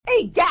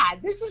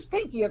Gad, this is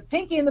Pinky of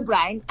Pinky and the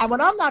Brain, and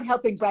when I'm not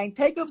helping Brain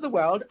take over the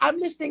world, I'm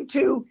listening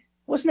to,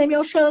 what's the name of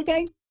your show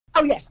again?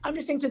 Oh, yes, I'm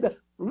listening to the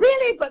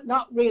Really But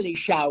Not Really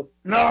show.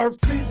 Nerve.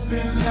 Sleeping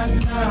at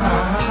night,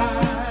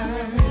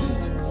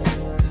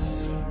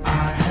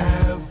 I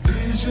have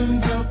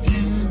visions of you.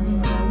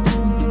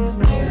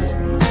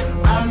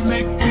 I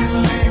make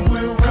believe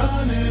we're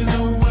running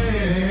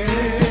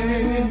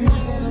away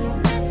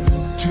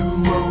to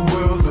a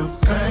world of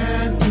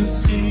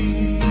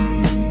fantasy.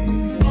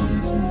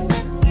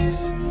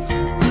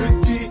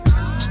 Pretty.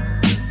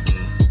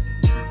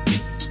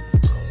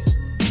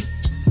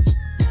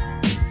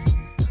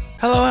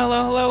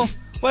 Hello.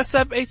 What's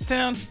up,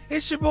 H-Town?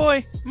 It's your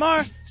boy,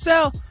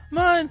 Marcel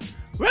Monroe.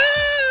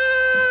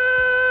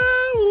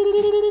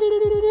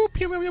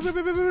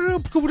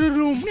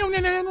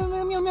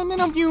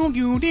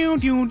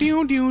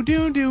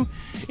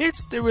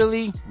 It's the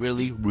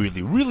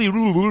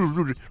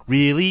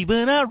really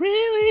but not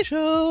really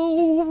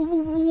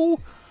show.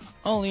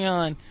 Only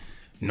on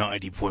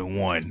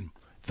 90.1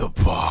 The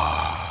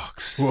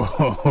Box.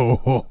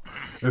 Whoa.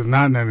 It's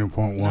not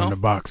 90.1 The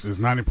Box. It's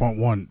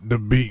 90.1 The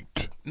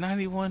Beat.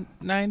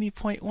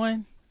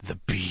 90.1 The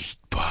Beat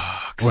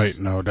Box. Wait,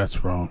 no,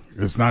 that's wrong.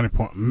 It's 90.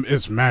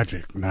 It's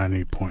Magic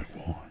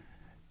 90.1.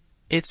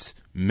 It's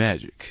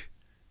Magic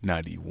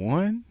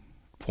 91.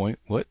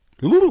 What?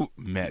 Ooh,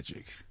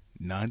 Magic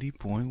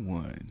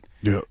 90.1.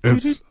 Yeah,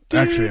 it's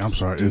actually, I'm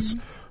sorry, it's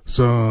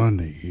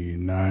Sunny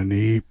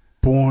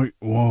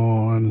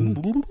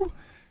 90.1.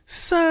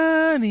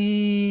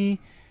 Sunny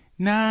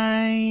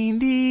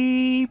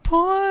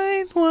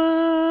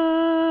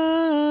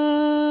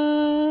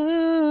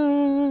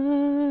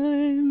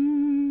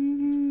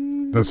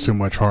 90.1. That's too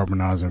much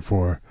harmonizing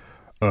for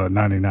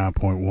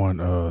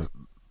 99.1.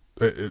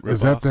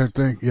 Is that their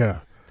thing? Yeah.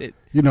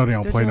 You know they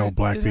don't play no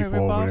black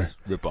people over there.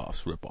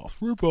 Rip-offs.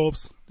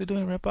 They're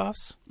doing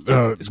rip-offs.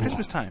 It's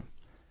Christmas time.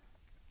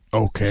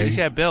 Okay.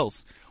 She had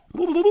bells.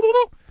 Ding,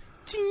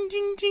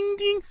 ding, ding,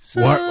 ding.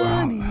 What?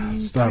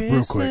 Stop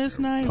real quick. Christmas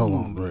night. Hold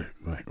on. Wait.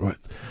 What?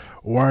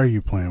 Why are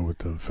you playing with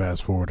the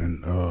fast forward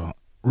and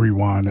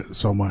rewind it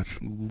so much?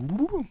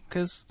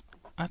 Because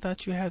I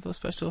thought you had those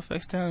special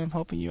effects down and I'm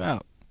helping you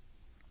out.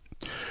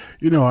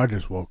 You know, I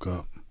just woke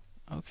up.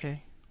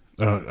 Okay.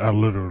 I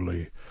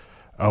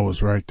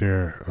was right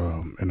there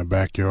in the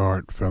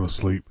backyard, fell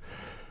asleep,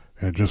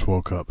 and just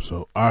woke up.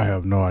 So I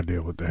have no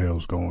idea what the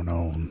hell's going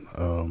on.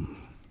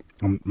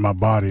 My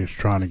body is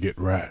trying to get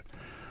right,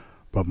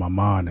 but my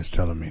mind is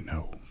telling me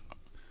no.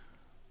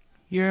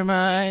 Your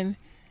mind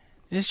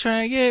is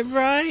trying to get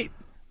right,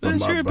 but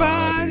your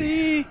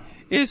body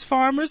is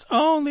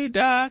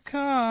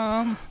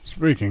farmersonly.com.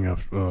 Speaking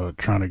of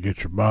trying to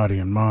get your body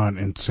and mind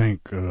in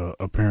sync,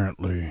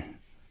 apparently,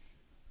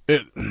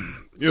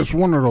 it's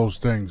one of those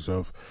things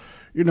of,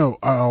 you know,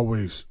 I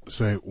always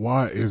say,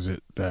 why is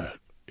it that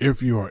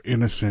if you are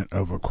innocent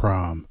of a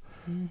crime,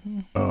 if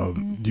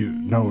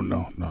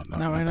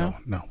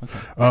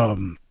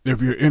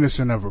you're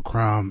innocent of a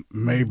crime,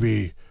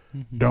 maybe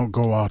don't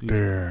go out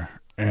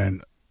there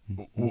and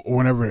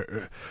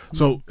whenever,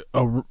 so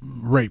a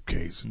rape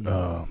case,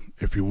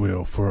 if you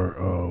will,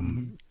 for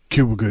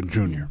Cuba Gooding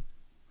Jr.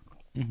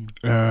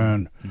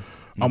 And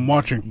I'm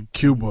watching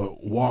Cuba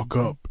walk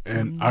up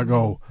and I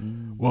go,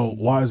 well,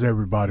 why is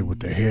everybody with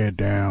their head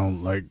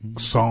down, like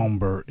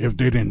somber, if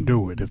they didn't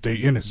do it, if they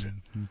innocent?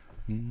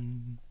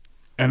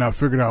 And I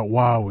figured out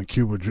why when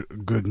Cuba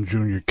Gooding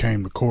Jr.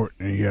 came to court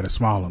and he had a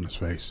smile on his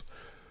face.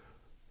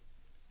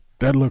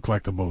 That looked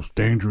like the most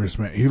dangerous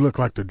man. He looked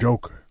like the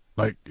Joker.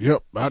 Like,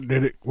 yep, I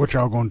did it. What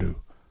y'all gonna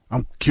do?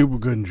 I'm Cuba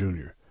Gooding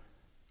Jr.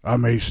 I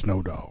made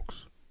Snow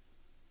Dogs.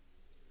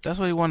 That's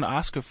what he won the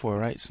Oscar for,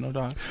 right? Snow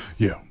Dogs?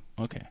 Yeah.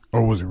 Okay.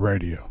 Or was it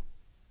Radio?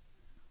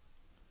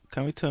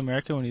 Coming to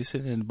America when he's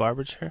sitting in the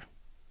barber chair?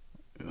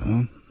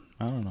 I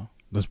don't know.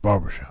 That's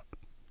Barbershop.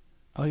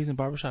 Oh, he's in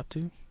Barbershop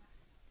too?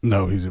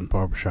 No, he's in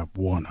Barbershop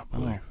 1, I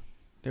believe. Oh,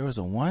 there was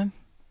a 1?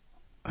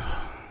 I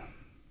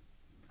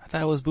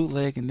thought it was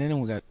Bootleg, and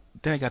then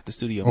I got the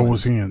studio. Or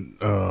was he in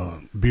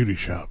Beauty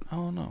Shop? I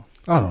don't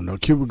know.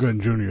 Cuba Gooding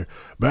Jr.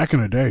 Back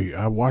in the day,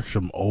 I watched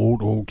some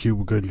old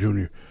Cuba Gooding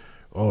Jr.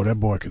 Oh, that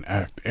boy can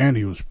act, and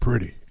he was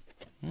pretty.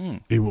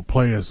 He would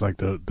play as like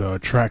the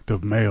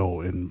attractive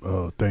male in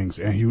things,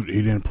 and he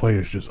didn't play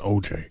as just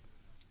OJ.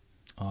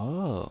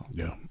 Oh,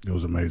 yeah, it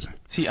was amazing.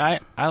 See, I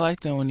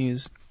liked him when he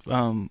was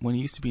when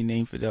he used to be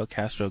named Fidel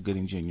Castro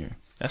Gooding Jr.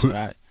 That's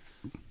what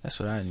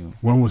I knew.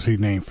 When was he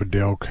named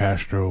Fidel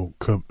Castro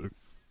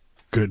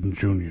Gooding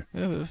Jr.?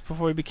 Yeah,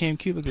 before he became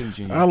Cuba Gooding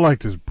Jr. I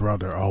liked his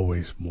brother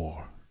always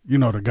more. You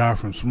know, the guy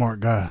from Smart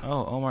Guy.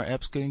 Oh, Omar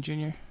Epps Gooding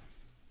Jr.?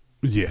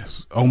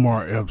 Yes,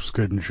 Omar Epps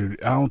Gooding Jr.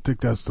 I don't think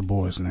that's the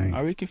boy's name.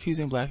 Are we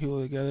confusing black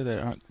people together that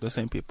aren't the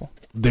same people?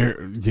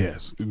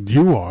 Yes,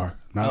 you are,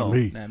 not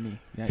me. Not me.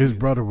 Not his you.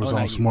 brother was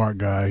on Smart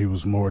Guy. He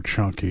was more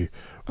chunky,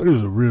 but he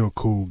was a real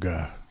cool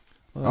guy.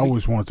 Well, I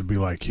always wanted to be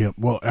like him.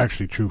 Well,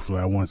 actually, truthfully,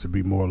 I wanted to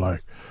be more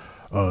like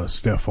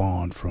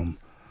Stefan from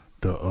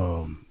the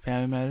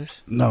Family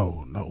Matters.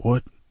 No,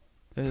 what?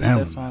 There's a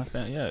Stefan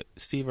fan. Yeah,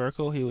 Steve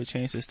Urkel, he would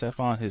change to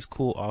Stefan, his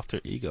cool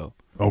alter ego.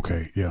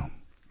 Okay, yeah.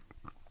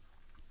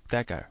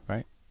 That guy,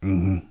 right?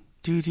 Mm-hmm.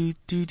 Do do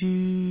do do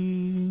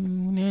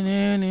no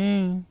no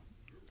no.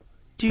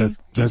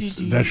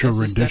 That's your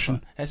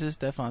rendition? That's his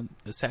Stefan,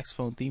 the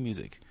saxophone theme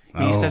music.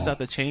 He steps out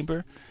the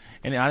chamber,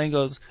 and the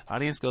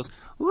audience goes,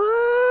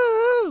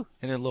 woo!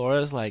 And then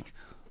Laura's like,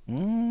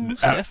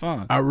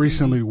 Stefan. I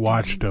recently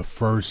watched the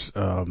first,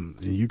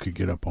 you could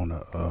get up on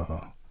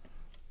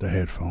the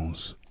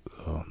headphones,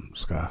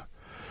 Scott.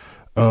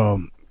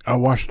 I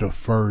watched the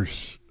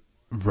first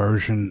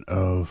version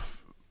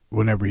of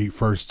whenever he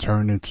first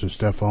turned into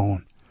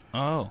Stefan.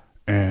 Oh.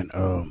 And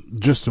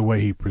just the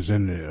way he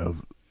presented it,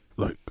 of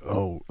like,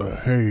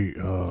 hey,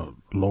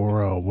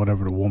 Laura, or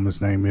whatever the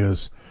woman's name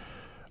is,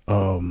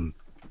 I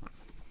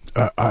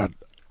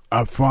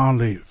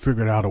finally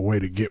figured out a way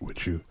to get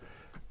with you.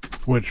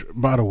 Which,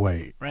 by the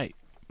way, right,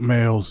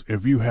 males,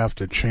 if you have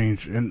to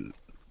change, and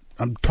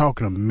I'm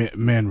talking to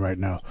men right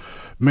now,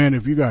 men,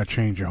 if you got to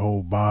change your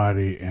whole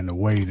body and the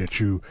way that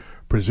you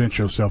present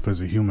yourself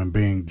as a human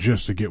being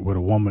just to get with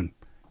a woman,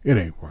 it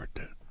ain't worth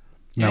it.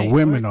 Now,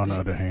 women, on the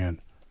other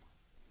hand.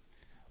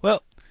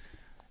 Well,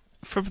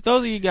 for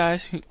those of you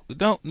guys who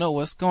don't know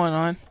what's going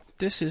on,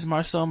 this is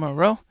Marcel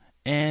Monroe,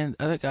 and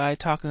the other guy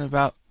talking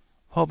about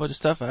a whole bunch of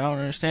stuff I don't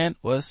understand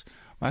was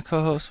my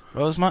co-host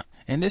Rosemont,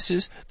 and this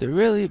is the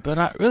Really But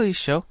Not Really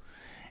show.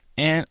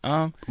 And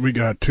we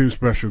got two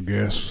special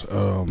guests,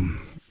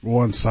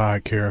 one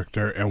side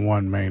character and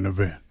one main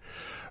event.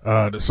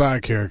 The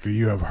side character,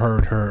 you have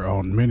heard her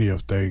on many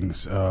of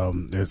things.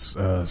 It's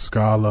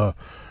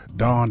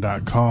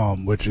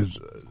ScalaDawn.com, which is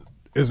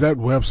that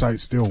website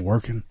still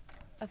working?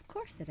 Of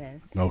course it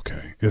is.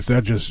 Okay. Is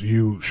that just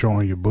you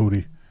showing your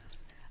booty?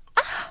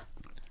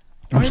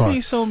 I'm sorry.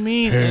 You so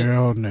mean.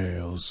 Hair,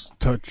 nails,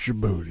 touch your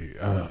booty.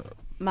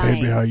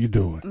 Baby, how you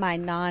doing? My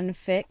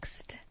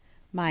non-fixed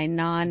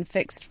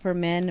for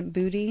men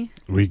booty.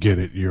 We get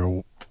it.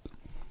 You're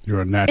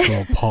a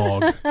natural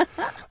pog.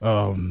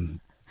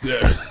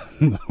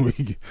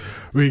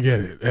 we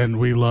get it, and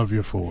we love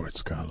you for it,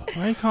 Skylar.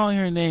 Why are you calling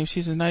her name?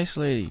 She's a nice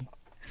lady.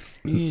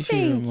 You need to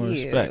show her more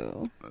respect.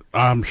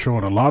 I'm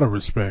showing a lot of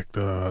respect.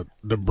 The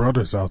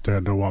brothers out there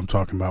know what I'm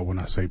talking about when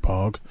I say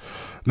pog.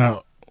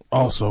 Now,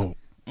 also.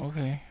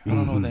 Okay, I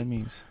don't know what that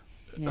means.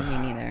 Yeah,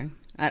 me neither.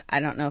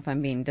 I don't know if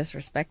I'm being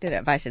disrespected.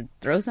 If I should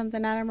throw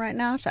something at him right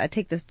now, should I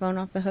take this phone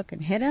off the hook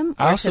and hit him?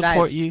 I'll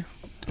support you.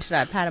 Should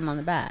I pat him on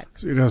the back?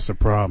 See, that's the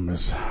problem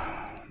is,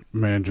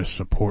 man, just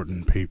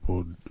supporting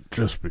people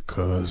just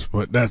because.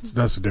 But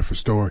that's a different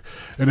story.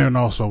 And then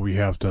also we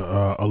have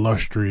the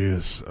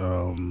illustrious.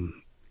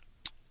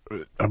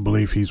 I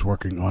believe he's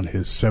working on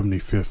his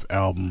 75th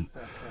album.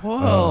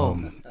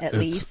 Whoa! At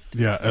least.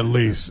 Yeah, at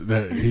least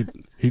that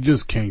he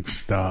just can't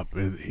stop.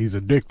 He's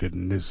addicted,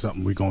 and this is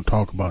something we're gonna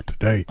talk about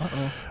today.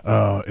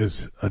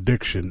 Is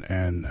addiction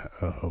and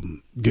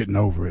getting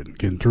over it and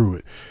getting through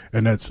it,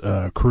 and that's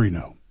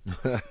Carino.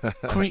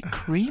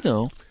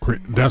 Carino?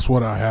 That's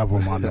what I have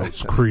on my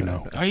notes.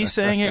 Carino. Are you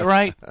saying it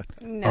right?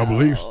 No. I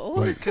believe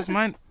because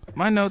my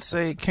notes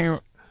say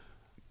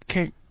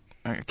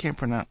I can't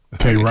pronounce.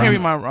 K Rhino. I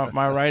can't read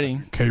my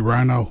writing. K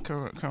Rhino.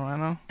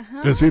 Carino.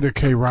 It's either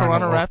K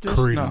Rhino or Raptors?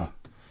 Carino. No.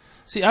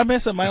 See, I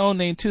mess up my own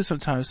name too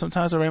sometimes.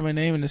 Sometimes I write my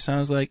name and it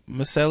sounds like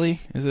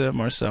Maselli instead of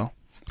Marcel.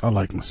 I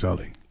like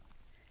Maselli.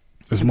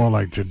 It's more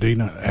like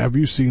Jadina. Have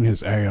you seen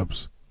his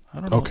abs?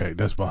 I don't know. Okay,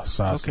 that's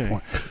besides the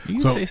point.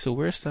 You say some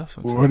weird stuff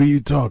sometimes. What are you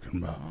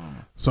talking about?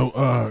 So,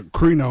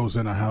 Carino's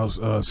in the house.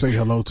 Say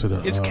hello to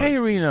the. It's K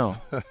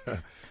Reno.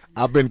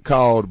 I've been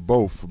called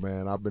both,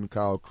 man. I've been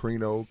called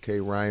Carino,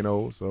 K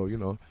Rhino, so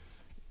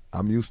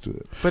I'm used to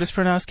it. But it's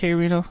pronounced K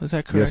Reno. Is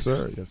that correct? Yes,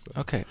 sir. Yes, sir.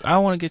 Okay, I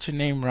want to get your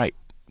name right.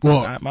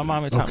 Well, my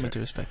mom had taught me to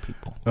respect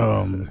people.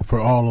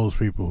 For all those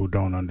people who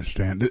don't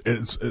understand,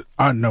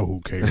 I know who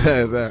K Rhino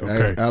is.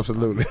 Okay?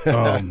 Absolutely.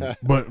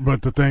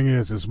 But the thing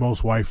is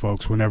most white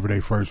folks, whenever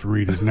they first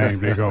read his name,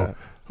 they go,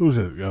 "Who's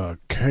it?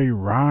 K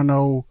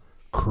Rhino,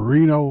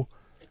 Carino."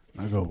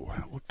 I go,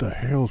 "What the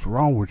hell's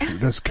wrong with you?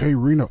 That's K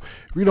Reno."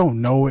 If you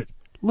don't know it,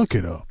 look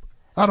it up.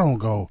 I don't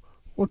go,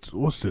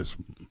 "What's this?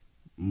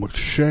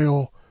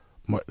 Michelle?"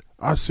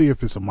 I see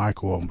if it's a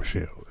Michael or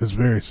Michelle. It's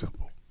very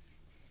simple.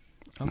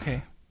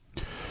 Okay.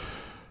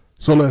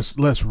 So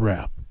let's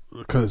wrap,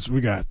 because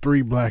we got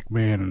 3 black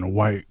men and a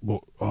white.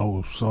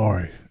 Oh,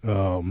 sorry.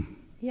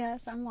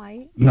 Yes, I'm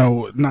white.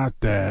 No, not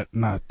that.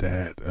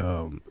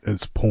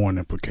 It's porn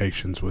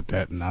implications with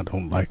that, and I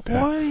don't like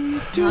that. What are you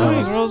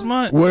doing,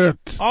 Rosemont? What?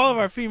 All of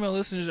our female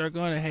listeners are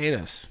going to hate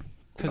us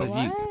because of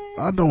you.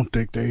 I don't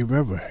think they've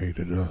ever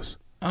hated us.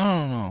 I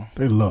don't know.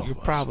 They love You're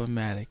us.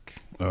 problematic.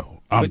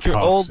 Oh, but you're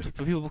old,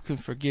 but people can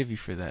forgive you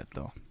for that,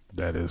 though.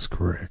 That is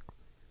correct.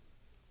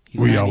 He's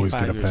we always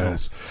get a 95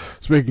 pass.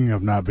 Speaking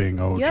of not being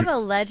old, You have a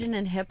legend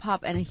in hip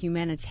hop and a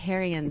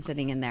humanitarian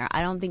sitting in there.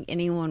 I don't think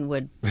anyone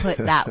would put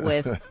that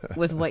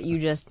with what you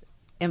just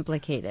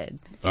implicated.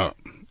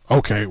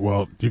 Okay,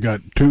 well, you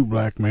got 2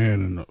 black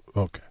men and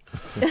okay.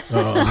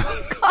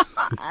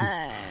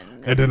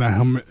 And then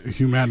a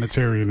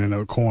humanitarian in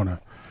a corner.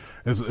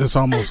 It's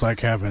almost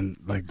like having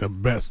like the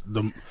best.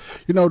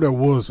 There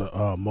was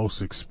a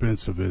most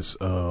expensivest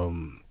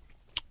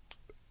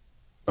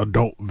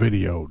adult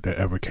video that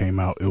ever came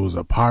out. It was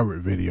a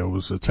pirate video. It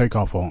was a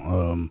takeoff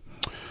on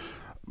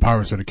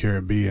Pirates of the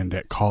Caribbean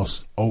that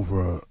cost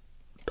over,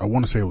 I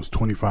want to say it was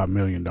 $25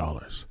 million.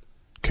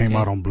 Came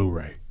out on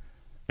Blu-ray,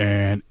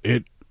 and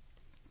it's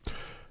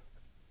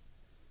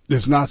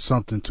not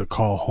something to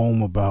call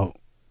home about,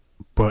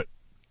 but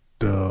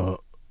the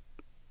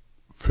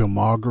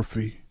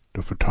filmography,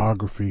 the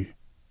photography,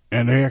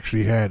 and they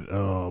actually had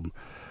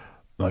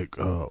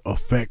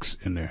effects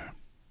in there.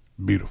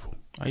 Beautiful.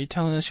 Are you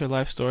telling us your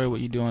life story,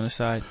 what you do on the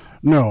side?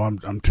 No,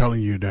 I'm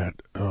telling you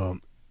that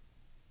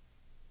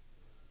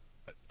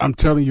I'm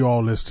telling you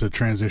all this to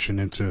transition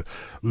into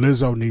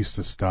Lizzo needs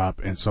to stop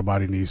and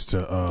somebody needs to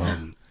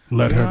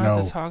let her know. We don't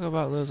have to talk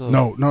about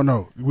Lizzo.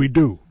 No, we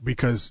do,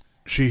 because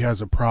she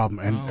has a problem,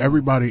 and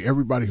everybody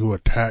who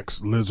attacks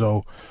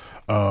Lizzo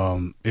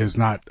is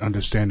not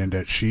understanding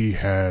that she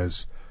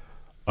has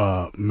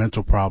a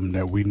mental problem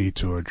that we need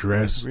to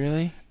address.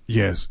 Really?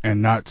 Yes,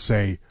 and not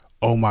say,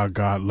 "Oh my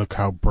God, look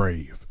how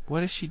brave." What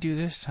did she do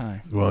this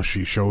time? Well,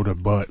 she showed her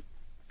butt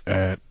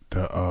at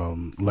the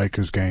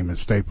Lakers game at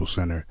Staples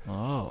Center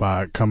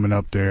by coming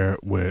up there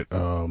with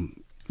her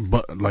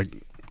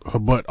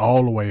butt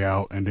all the way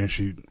out, and then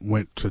she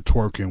went to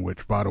twerking,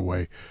 which, by the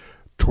way,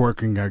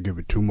 twerking, I give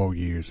it 2 more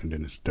years and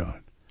then it's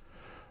done.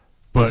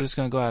 But is this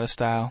going to go out of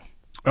style?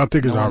 I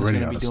think it's no already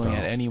one's out be of doing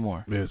style. it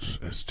anymore.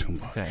 It's too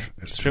much. Okay.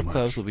 It's Strip too much.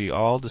 clubs will be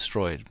all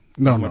destroyed.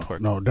 No,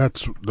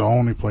 that's the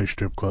only place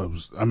strip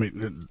clubs. I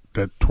mean,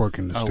 that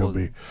twerking will still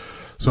be.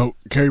 So,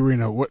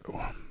 K-Rino, what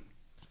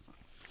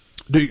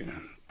do you,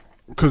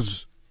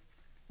 because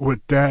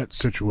with that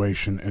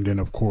situation, and then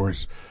of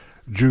course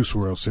Juice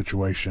WRLD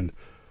situation,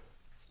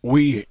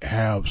 we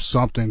have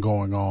something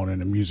going on in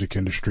the music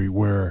industry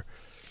where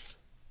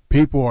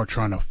people are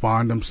trying to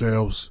find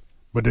themselves,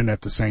 but then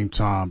at the same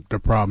time, the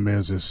problem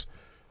is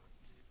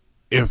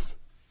if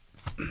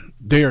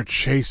they are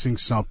chasing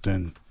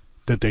something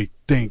that they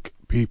think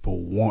people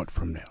want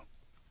from them.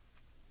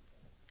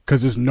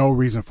 Because there's no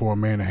reason for a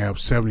man to have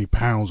 70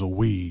 pounds of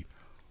weed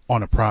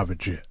on a private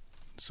jet.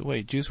 So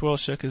wait, Juice WRLD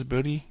shook his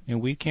booty and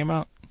weed came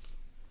out?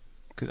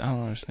 Because I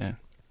don't understand.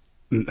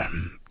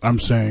 I'm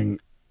saying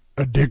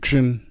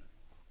addiction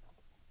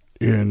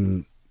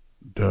in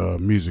the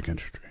music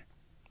industry.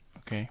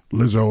 Okay.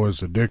 Lizzo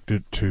is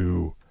addicted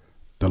to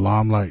the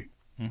limelight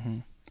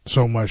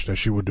so much that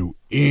she would do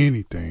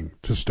anything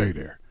to stay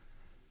there.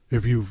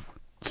 If you've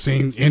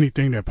seen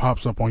anything that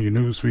pops up on your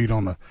newsfeed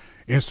on the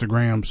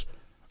Instagrams,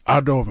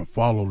 I don't even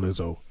follow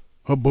Lizzo.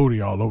 Her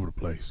booty all over the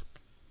place.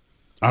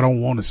 I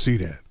don't want to see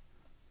that.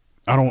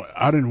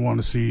 I didn't want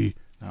to see.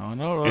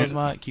 No,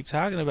 Rosemont, keep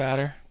talking about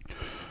her.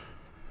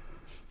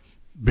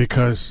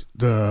 Because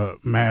the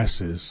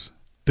masses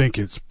think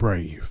it's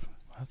brave.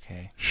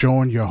 Okay.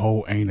 Showing your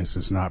whole anus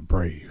is not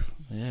brave.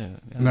 Yeah,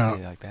 I don't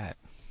say it like that.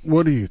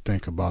 What do you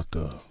think about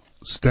the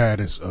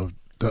status of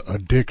the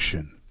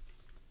addiction?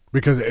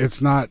 Because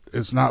it's not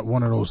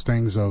one of those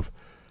things of.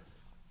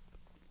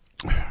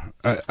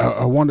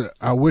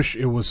 I wish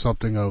it was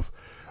something of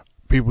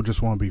people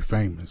just want to be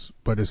famous,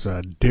 but it's an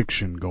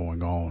addiction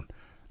going on,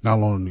 not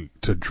only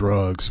to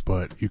drugs,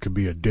 but you could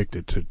be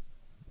addicted to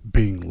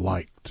being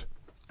liked.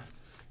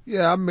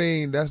 Yeah, I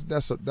mean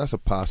that's a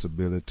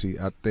possibility.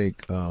 I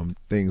think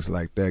things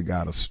like that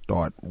got to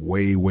start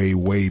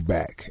way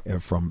back,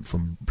 and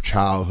from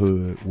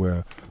childhood,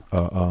 where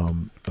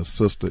a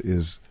sister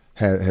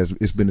has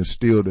it's been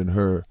instilled in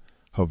her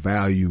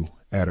value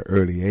at an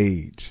early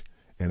age.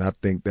 And I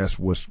think that's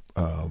what's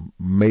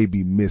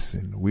maybe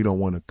missing. We don't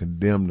want to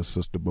condemn the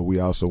sister, but we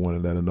also want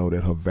to let her know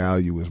that her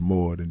value is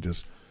more than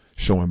just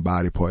showing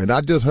body part. And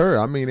not just her,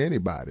 I mean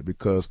anybody,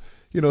 because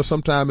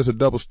sometimes it's a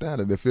double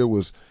standard. If it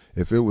was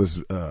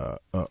a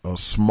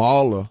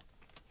smaller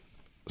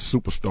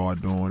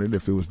superstar doing it,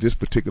 if it was this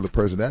particular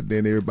person,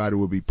 then everybody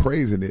would be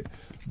praising it.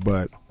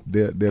 But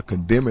they're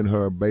condemning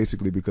her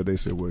basically because they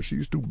said, well,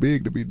 she's too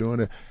big to be doing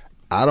it.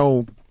 I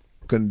don't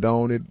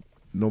condone it,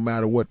 no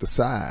matter what the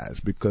size,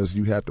 because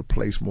you have to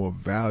place more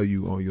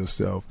value on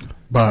yourself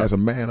as a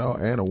man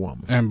and a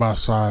woman. And by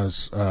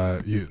size,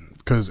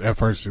 because at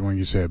first when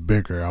you said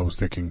bigger, I was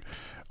thinking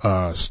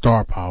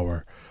star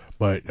power,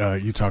 but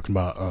you talking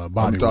about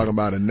body. I'm talking weight.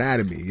 About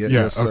anatomy.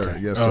 Yes, sir.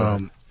 Okay. Yes,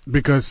 sir.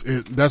 Because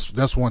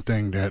that's one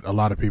thing that a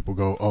lot of people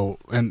go,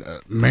 and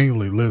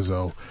mainly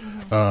Lizzo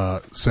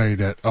say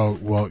that,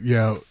 well,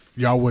 yeah,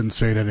 y'all wouldn't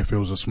say that if it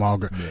was a small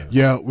girl.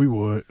 Yeah, we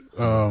would.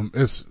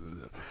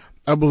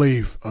 I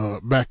believe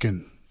back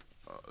in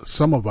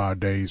some of our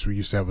days, we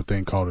used to have a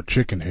thing called a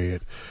chicken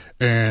head,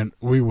 and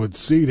we would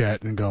see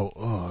that and go,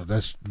 "Oh,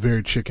 that's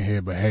very chicken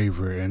head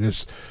behavior." And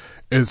it's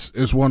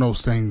one of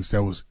those things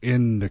that was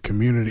in the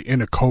community, in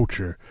the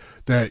culture,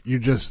 that you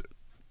just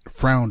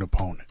frowned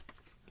upon it.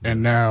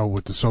 And now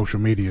with the social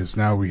medias,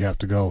 now we have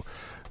to go,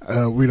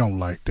 we don't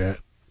like that.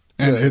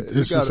 And Yeah,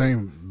 it's the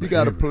same. You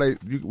got to behavior.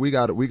 play. We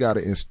got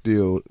to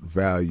instill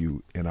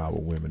value in our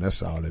women.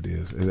 That's all it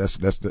is. And that's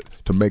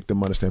to make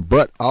them understand.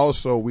 But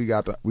also, we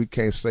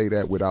can't say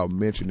that without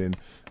mentioning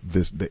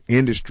the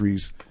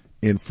industry's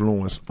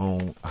influence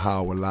on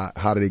how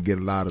do they get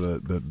a lot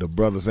of the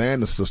brothers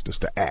and the sisters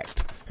to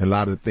act, and a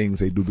lot of the things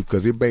they do,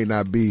 because it may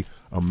not be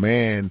a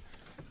man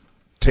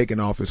taking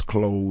off his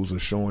clothes or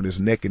showing his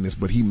nakedness,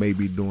 but he may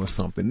be doing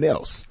something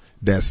else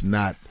that's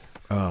not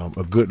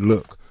a good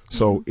look.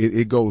 So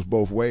it goes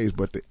both ways,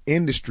 but the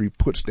industry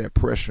puts that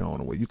pressure on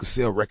the way. You can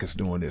sell records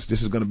doing this.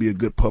 This is going to be a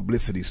good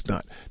publicity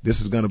stunt.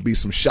 This is going to be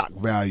some shock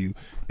value.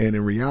 And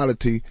in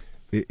reality,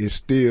 it's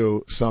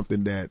still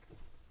something that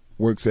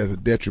works as a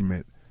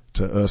detriment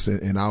to us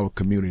in our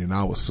community and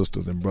our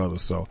sisters and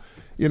brothers. So,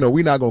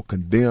 we're not going to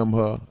condemn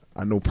her.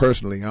 I know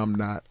personally I'm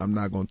not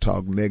going to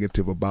talk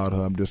negative about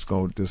her. I'm just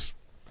going to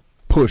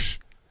push,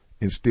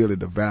 instill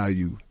the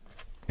value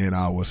in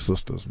our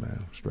sisters,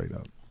 man, straight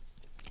up.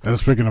 And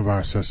speaking of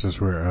our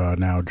sisters, we're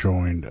now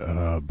joined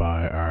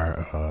by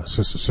our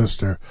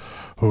sister,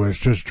 who has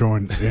just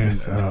joined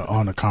in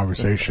on the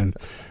conversation.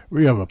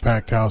 We have a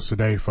packed house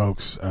today,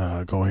 folks.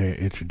 Go ahead,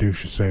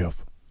 introduce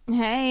yourself.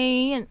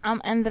 Hey,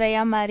 I'm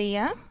Andrea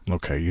Maria.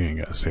 Okay, you ain't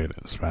got to say it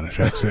in a Spanish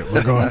accent.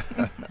 But go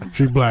ahead.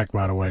 She's black,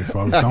 by the way,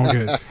 folks. Don't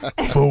get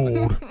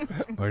fooled.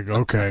 Like,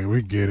 okay,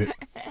 we get it.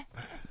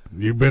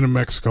 You've been to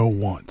Mexico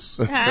once.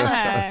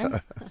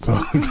 Hi. So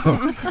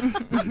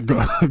go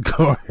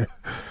ahead.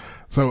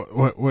 So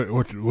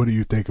what do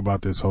you think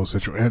about this whole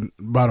situation? And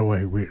by the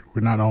way, we're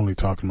not only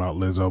talking about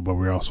Lizzo, but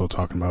we're also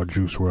talking about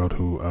Juice WRLD,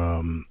 who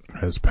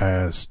has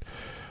passed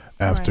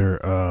after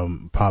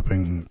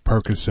popping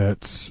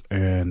Percocets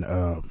and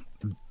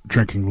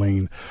drinking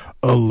lean,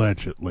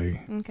 allegedly,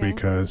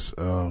 because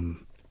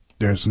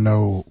there's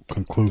no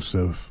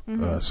conclusive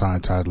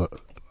Scientology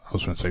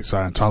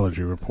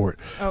report,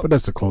 but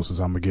that's the closest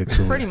I'm gonna get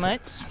to Pretty it.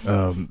 much.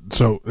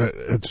 So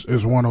it's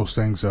one of those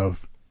things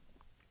of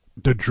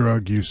the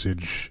drug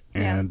usage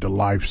and the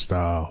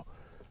lifestyle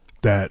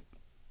that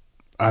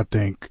I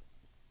think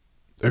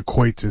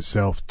equates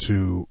itself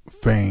to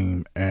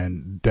fame,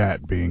 and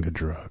that being a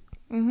drug.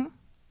 Mm-hmm.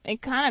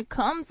 It kind of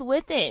comes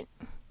with it.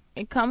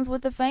 It comes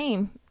with the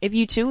fame if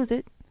you choose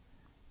it.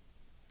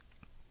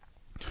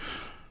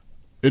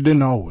 It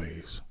didn't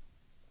always.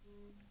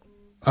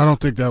 I don't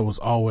think that was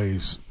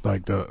always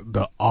like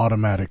the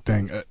automatic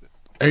thing.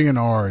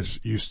 A&Rs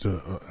used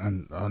to,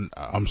 and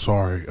I'm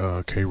sorry,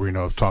 K.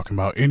 Reno, of talking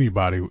about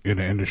anybody in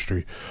the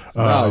industry.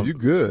 No, you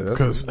good.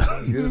 Because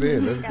Get it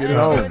in. Let's get it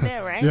Gotta on. do it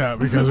there, right? yeah,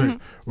 because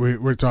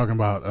we're talking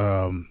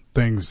about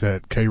things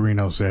that K.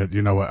 Reno said.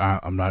 You know what?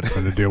 I'm not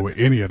going to deal with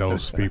any of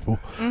those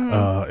people.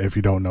 If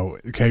you don't know,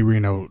 K.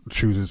 Reno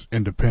chooses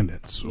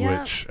independence,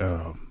 Yeah. which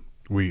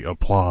we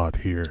applaud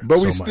here. But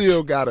we so much.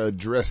 still got to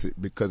address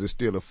it because it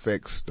still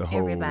affects the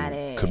whole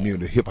Everybody.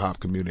 community, hip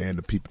hop community, and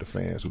the people, the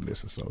fans who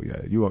listen. So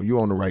yeah, you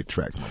on the right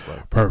track, my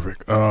brother.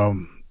 Perfect.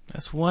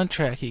 That's one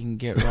track he can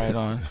get right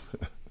on.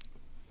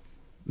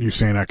 You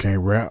saying I can't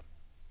rap?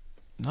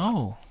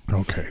 No.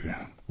 Okay,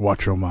 then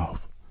watch your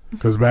mouth.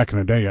 Because back in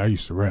the day, I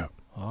used to rap.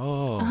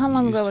 Oh. How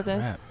long you ago used was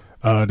to this? rap.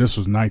 This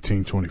was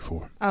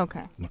 1924.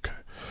 Okay. Okay.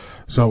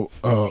 So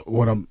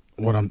what I'm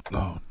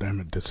oh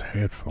damn it, this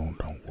headphone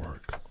don't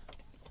work.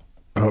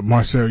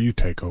 Marcel, you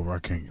take over. I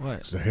can't. What?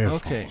 It's the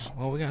headphones. Okay.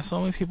 Well, we got so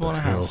many people What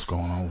in the the hell's house.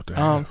 going on with the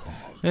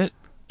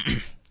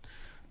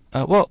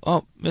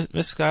headphones?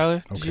 Miss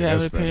Schuyler, did Okay, you have an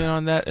that's opinion better.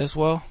 on that as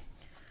well?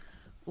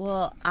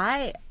 Well,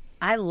 I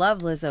love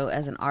Lizzo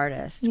as an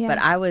artist, Yeah. but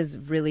I was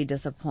really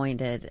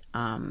disappointed.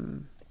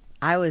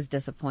 I was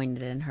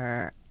disappointed in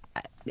her,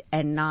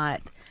 and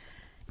not,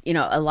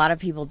 a lot of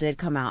people did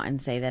come out and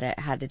say that it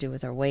had to do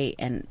with her weight,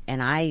 and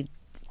I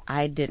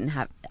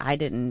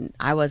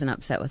wasn't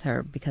upset with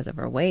her because of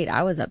her weight.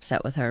 I was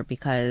upset with her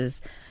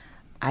because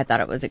I thought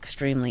it was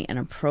extremely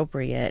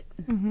inappropriate,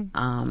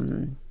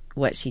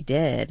 what she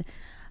did.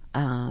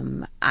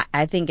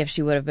 I think if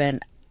she would have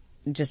been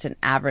just an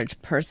average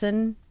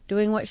person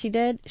doing what she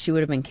did, she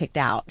would have been kicked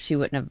out. She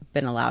wouldn't have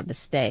been allowed to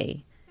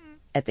stay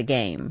at the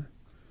game,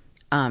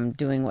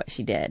 doing what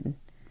she did,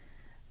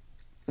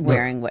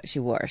 wearing what she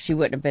wore. She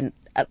wouldn't have been,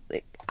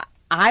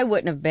 I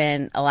wouldn't have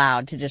been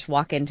allowed to just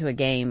walk into a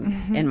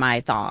game in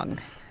my thong.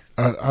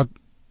 I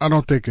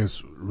don't think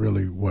it's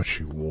really what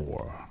she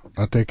wore.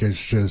 I think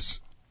it's just,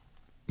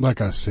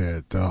 like I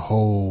said, the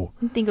whole.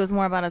 You think it was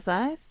more about her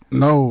size?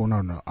 No.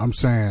 I'm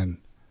saying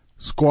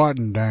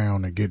squatting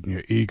down and getting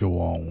your ego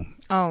on.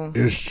 Oh.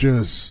 It's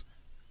just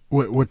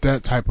with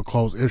that type of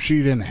clothes. If she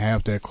didn't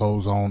have that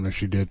clothes on and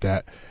she did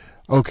that,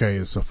 okay,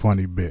 it's a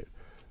funny bit.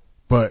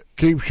 But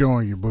keep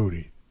showing your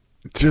booty.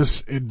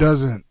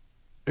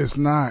 It's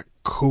not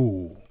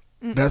cool.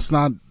 That's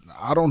not.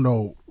 I don't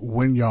know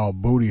when y'all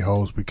booty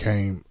holes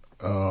became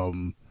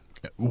women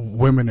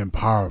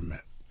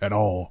empowerment at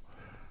all,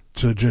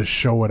 to just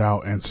show it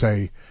out and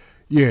say,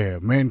 yeah,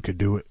 men could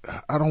do it.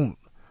 I don't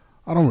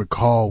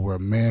recall where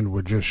men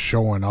were just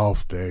showing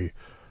off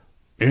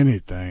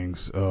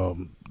anything's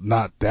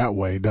not that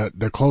way.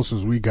 The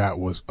closest we got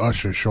was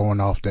Usher showing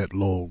off that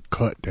little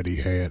cut that he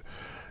had.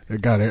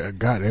 It got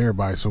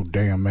everybody so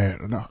damn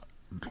mad. No,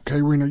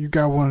 K-Reno, you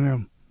got one of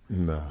them?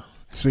 No.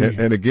 See,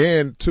 And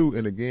again,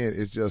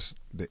 it's just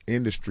the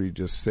industry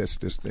just sets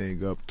this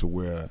thing up to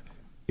where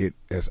it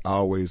has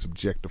always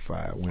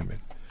objectified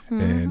women.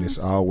 And it's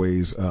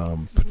always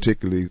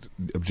particularly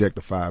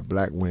objectified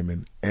black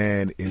women,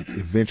 and it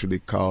eventually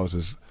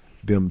causes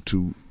them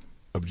to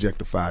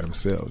objectify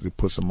themselves. It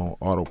puts them on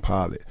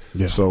autopilot.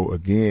 Yeah. So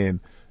again,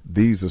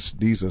 these are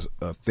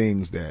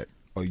things that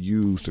are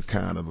used to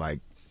kind of like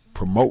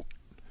promote.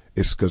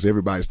 It's because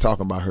everybody's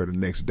talking about her the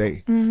next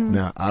day.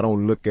 Now, I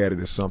don't look at it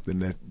as something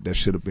that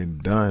should have been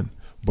done,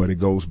 but it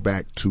goes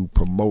back to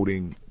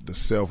promoting the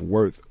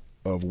self-worth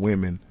of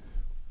women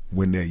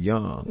when they're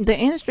young. The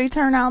industry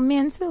turned out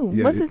men too.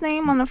 Yeah, What's his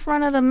name on the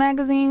front of the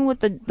magazine with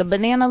the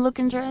banana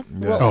looking dress?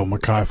 Yeah. oh,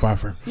 Mekhi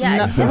Phifer.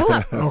 Yeah.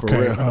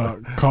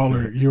 Okay,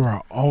 caller, you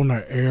are on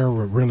the air,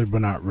 really,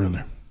 but not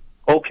really.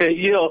 Okay,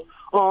 yeah.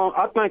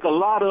 I think a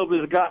lot of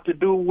it's got to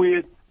do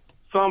with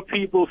some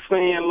people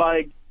saying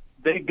like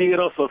they did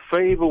us a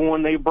favor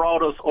when they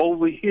brought us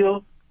over here.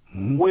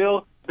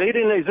 Well, they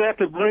didn't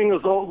exactly bring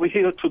us over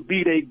here to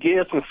be their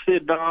guests and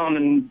sit down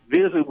and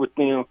visit with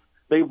them.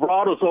 They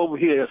brought us over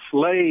here as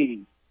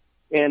slaves.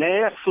 And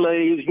as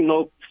slaves,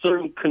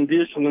 certain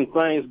conditions and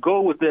things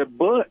go with that.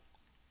 But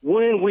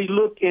when we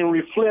look and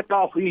reflect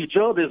off of each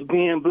other as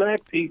being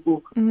black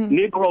people,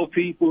 Negro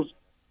peoples,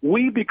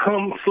 we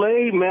become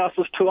slave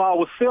masters to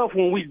ourselves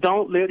when we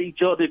don't let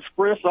each other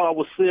express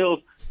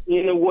ourselves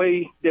in a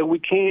way that we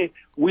can.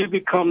 We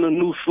become the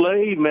new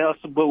slave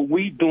master, but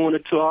we doing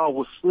it to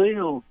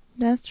ourselves.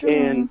 That's true.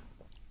 And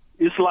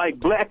it's like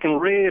black and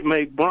red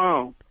make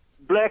brown.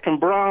 Black and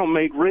brown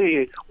make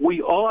red.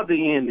 We are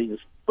the Indians.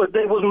 But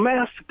they was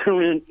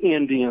massacring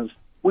Indians.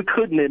 We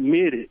couldn't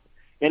admit it.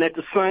 And at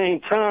the same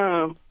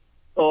time,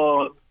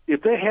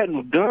 if they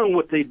hadn't done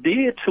what they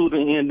did to the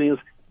Indians,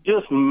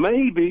 just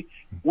maybe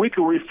we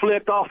could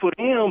reflect off of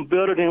them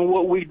better than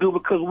what we do,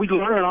 because we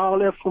learn all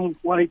that from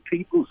white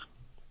peoples.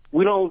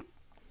 We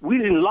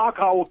didn't lock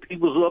our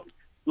peoples up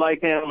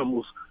like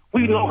animals.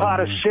 We know how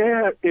to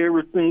share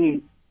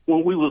everything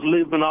when we was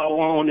living our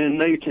own in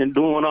nature and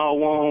doing our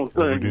own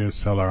thing. We did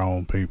sell our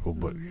own people,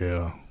 but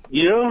yeah.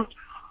 Yeah?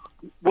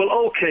 Well,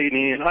 okay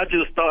then. I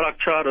just thought I'd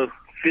try to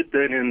fit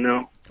that in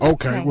there.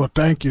 Okay, well,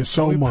 thank you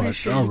so We much.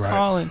 appreciate All you right.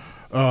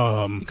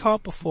 calling. He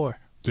called before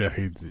Yeah,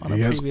 on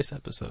he a has. previous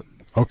episode.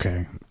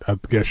 Okay, I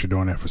guess you're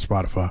doing that for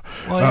Spotify.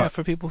 Well, yeah,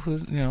 for people who,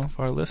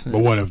 for our listeners. But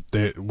what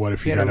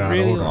if he you had got a out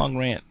really of order? long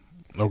rant.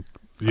 Oh,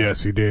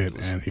 yes, he did,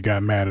 and he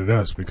got mad at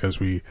us because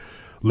we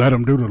let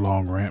him do the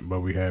long rant, but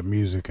we had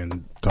music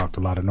and talked a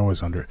lot of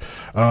noise under it.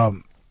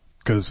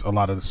 Because a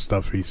lot of the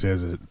stuff he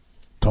says is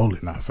totally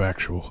not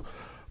factual.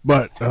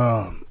 But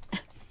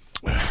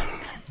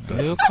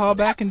He'll call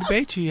back and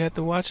debate you. You have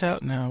to watch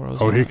out now,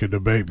 Rosemont. he could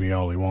debate me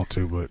all he wants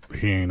to, but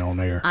he ain't on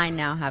air. I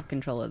now have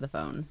control of the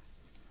phone.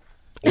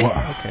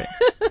 Well, Okay.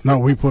 no,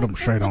 we put him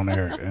straight on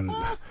air, and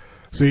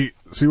see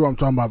what I'm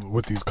talking about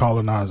with these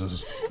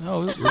colonizers.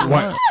 No,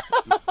 What?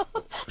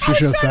 She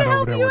should have sat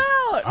over there. you With,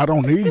 out. I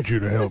don't need you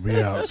to help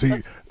me out.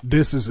 See,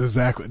 that's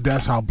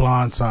how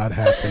Blindside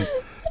happened.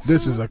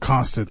 This is a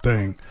constant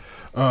thing,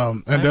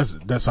 and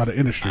that's how the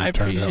industry I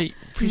turned out.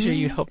 appreciate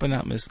you helping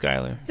out, Miss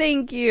Schuyler.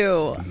 Thank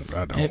you. I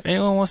And don't. if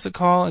anyone wants to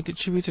call and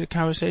contribute to the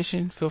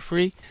conversation, feel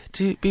free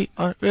to be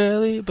on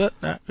Really But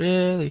Not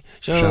Really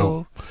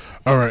show.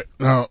 All right,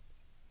 now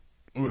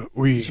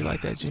we Did you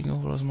like that jingle,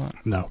 Rosemont?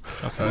 no.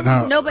 Okay.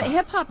 Now, No, but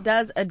hip hop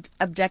does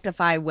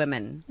objectify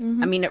women.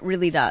 I mean, it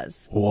really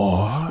does.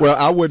 what? Well,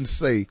 I wouldn't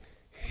say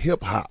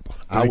hip hop.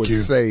 I Thank would you.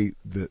 say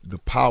the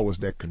powers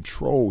that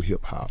control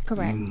hip hop.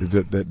 Correct.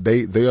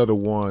 They are the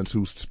ones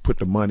who put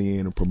the money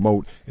in and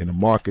promote and the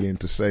marketing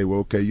to say, well,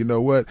 okay, you know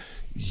what,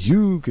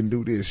 you can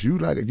do this. You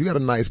got a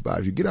nice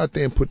body. You get out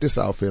there and put this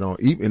outfit on.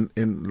 Even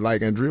and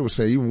like Andrea was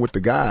saying, even with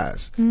the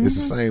guys, it's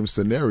the same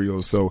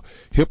scenario. So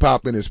hip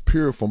hop in its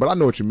pure form, but I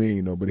know what you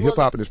mean though. But hip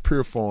hop in its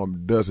pure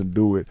form doesn't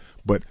do it.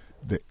 But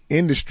the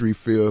industry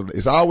feels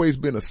it's always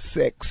been a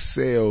sex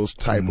sales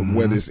type of,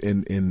 whether it's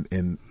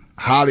in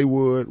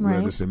Hollywood, Right.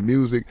 whether it's in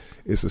music,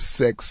 it's a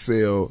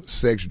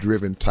sex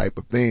driven type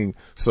of thing.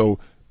 So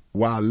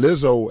while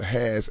Lizzo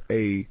has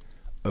a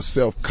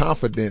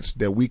self-confidence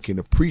that we can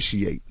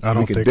appreciate, I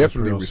don't we can think it's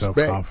definitely real respect.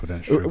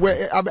 self-confidence, Triple.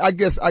 Well, I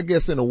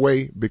guess in a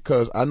way,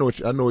 because I know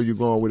where you're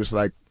going with. It's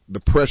like the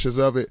pressures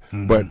of it,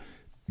 but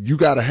you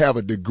got to have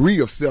a degree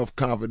of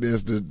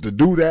self-confidence to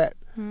do that.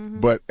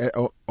 But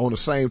on the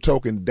same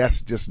token,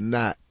 that's just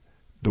not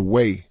the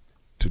way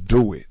to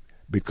do it,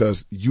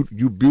 because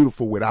you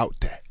beautiful without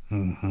that.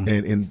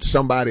 And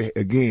somebody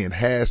again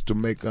has to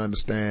make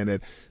understand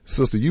that,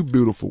 sister, you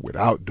beautiful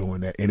without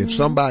doing that. And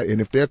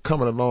if they're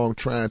coming along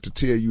trying to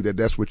tell you that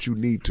that's what you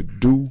need to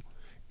do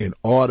in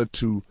order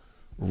to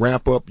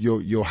ramp up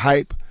your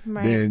hype,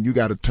 Right. then you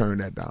got to turn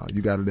that down.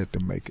 You got to let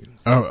them make it.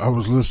 I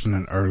was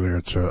listening earlier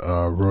to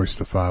Royce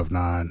the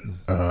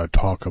 5'9"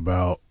 talk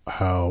about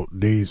how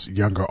these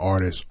younger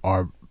artists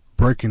are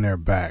breaking their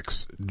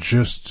backs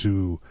just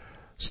to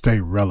stay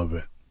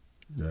relevant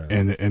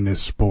in this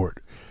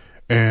sport.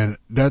 And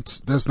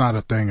that's not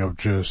a thing of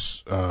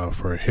just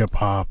for hip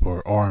hop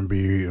or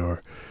R&B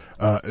or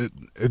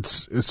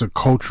it's a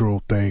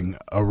cultural thing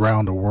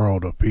around the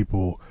world of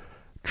people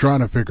trying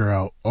to figure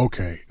out,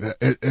 okay,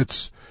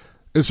 it's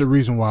a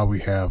reason why we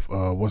have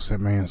what's that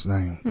man's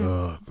name?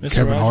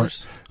 Kevin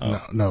Rogers?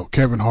 Hart. No,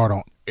 Kevin Hart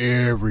on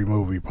every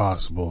movie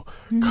possible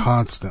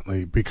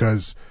constantly,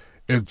 because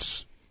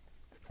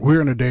we're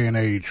in a day and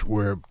age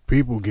where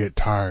people get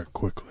tired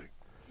quickly.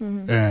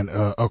 And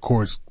of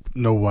course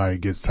nobody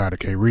gets tired of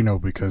K Reno,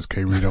 because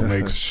K Reno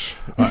makes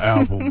an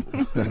album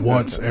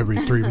once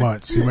every 3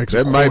 months. He makes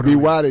that might be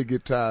why they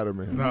get tired of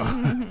me.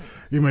 No,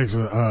 he makes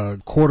a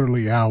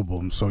quarterly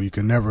album, so you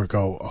can never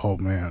go, oh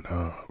man,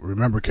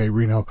 remember K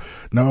Reno?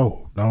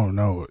 No.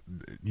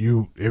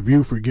 If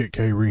you forget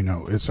K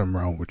Reno, it's something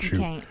wrong with you.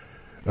 Can't.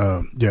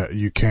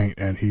 You can't,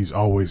 and he's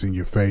always in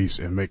your face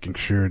and making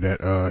sure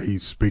that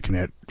he's speaking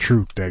that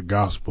truth, that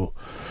gospel.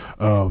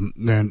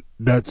 And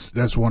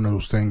that's one of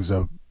those things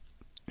of,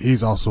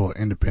 he's also an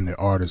independent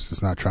artist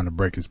that's not trying to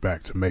break his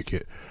back to make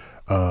it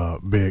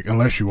big,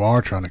 unless you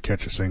are trying to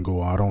catch a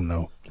single. I don't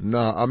know.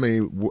 No, I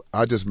mean,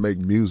 I just make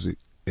music,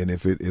 and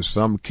if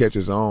something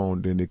catches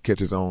on, then it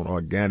catches on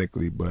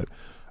organically, but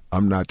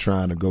I'm not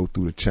trying to go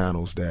through the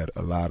channels that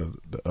a lot of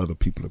the other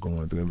people are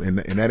going through. And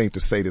that ain't to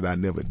say that I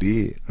never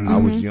did. I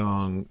was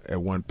young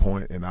at one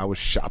point, and I was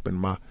shopping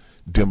my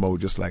demo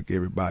just like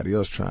everybody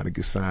else, trying to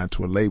get signed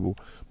to a label,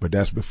 but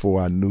that's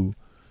before I knew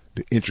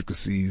the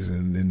intricacies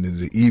and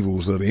the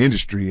evils of the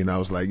industry. And I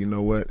was like, you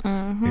know what?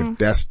 If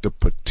that's the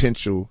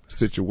potential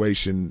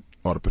situation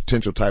or the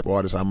potential type of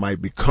artist I might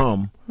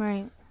become,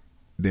 Right.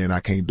 then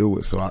I can't do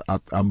it. So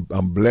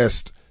I'm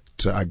blessed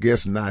to, I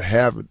guess, not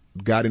have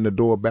got in the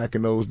door back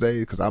in those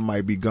days, because I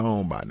might be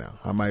gone by now.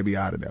 I might be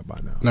out of there by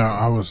now. Now,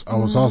 I was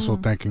also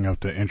thinking of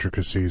the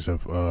intricacies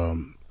of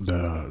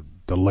the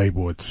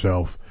label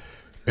itself,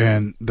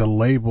 and the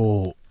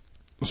label.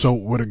 So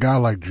with a guy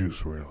like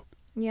Juice WRLD,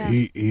 Yeah.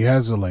 he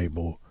has a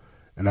label,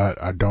 and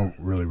I don't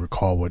really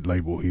recall what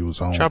label he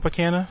was on.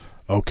 Tropicana?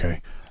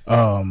 Okay.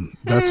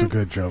 That's a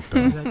good joke,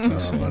 though. Is that too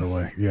soon? By the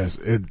way, yes,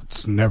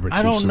 it's never too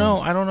I don't soon. know.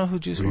 I don't know who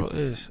Juice WRLD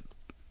is.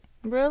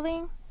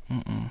 Really?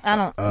 Mm-mm. I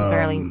don't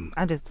barely.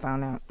 I just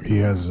found out. He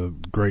has a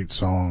great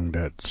song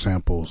that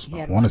samples,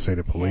 I want to say,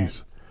 The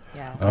Police.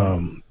 Yeah.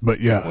 But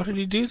yeah, What did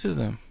he do to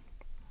them?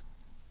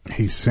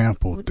 he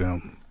sampled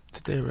them.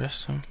 Did they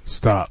arrest him?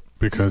 Stop,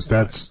 because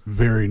that's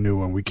very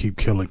new, and we keep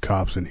killing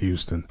cops in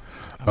Houston.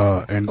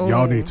 And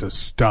y'all need to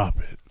stop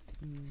it.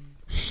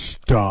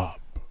 Stop.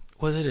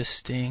 Was it a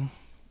sting?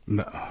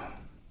 No,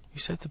 You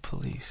said the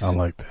police. I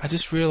like that. I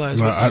just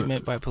realized No, what you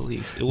meant by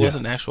police. It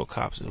wasn't actual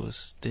cops. It was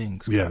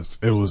stings. Yes,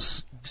 it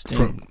was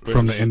Sting,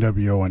 from the British.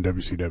 NWO and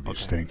WCW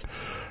Sting.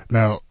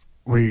 Now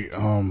we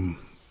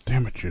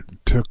damn it, you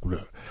took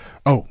the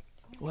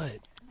What?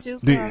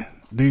 Juice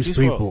these Juice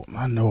people.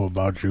 I know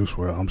about Juice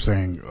WRLD. I'm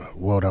saying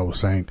what I was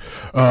saying.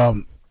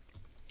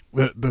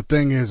 The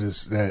thing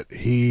is that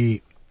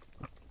he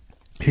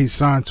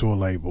signed to a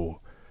label.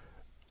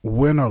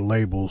 When are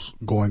labels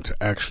going to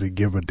actually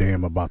give a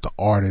damn about the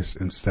artist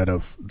instead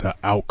of the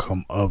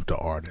outcome of the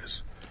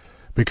artist?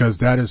 Because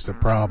that is the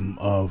problem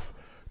of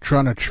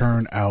trying to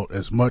churn out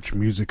as much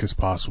music as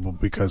possible,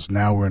 because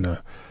now we're in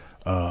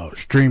a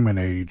streaming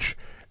age,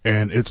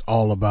 and it's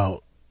all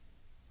about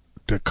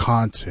the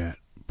content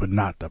but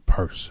not the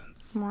person.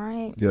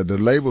 Right. Yeah, the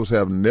labels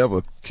have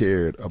never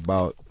cared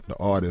about the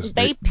artist.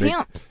 They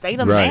pimps. They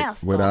the right,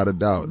 master. without a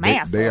doubt.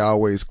 Master. They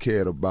always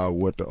cared about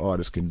what the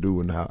artist can do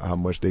and how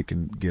much they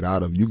can get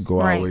out of. You can go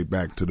all Right. the way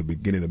back to the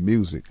beginning of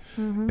music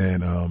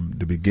and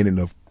the beginning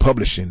of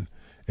publishing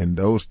and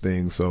those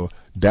things. So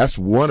that's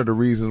one of the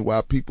reasons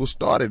why people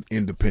started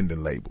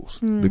independent labels,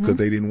 because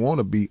they didn't want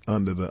to be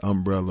under the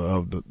umbrella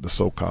of the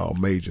so-called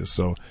majors.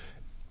 So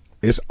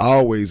it's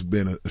always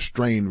been a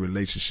strained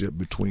relationship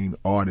between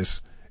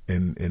artists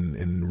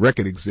and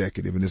record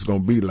executive, and it's going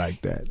to be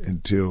like that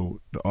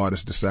until the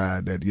artists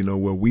decide that, you know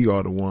what, we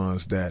are the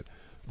ones that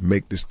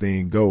make this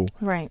thing go,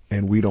 Right.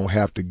 and we don't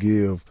have to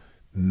give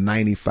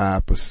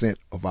 95%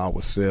 of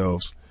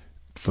ourselves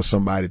for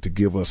somebody to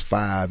give us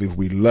 5. If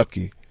we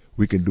lucky,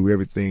 we can do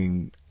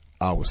everything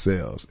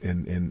ourselves,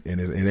 and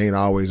it ain't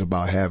always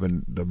about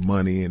having the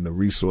money and the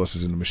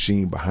resources and the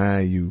machine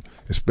behind you,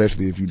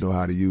 especially if you know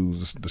how to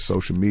use the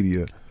social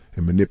media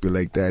and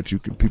manipulate that.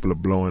 People are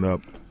blowing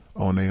up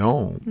on their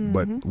own,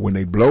 but when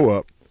they blow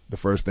up, the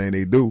first thing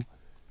they do,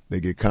 they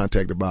get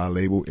contacted by a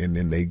label, and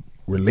then they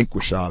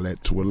relinquish all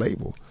that to a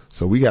label.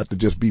 So we have to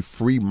just be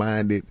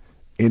free-minded,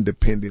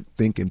 independent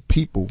thinking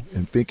people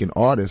and thinking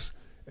artists,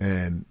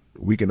 and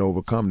we can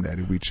overcome that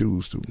if we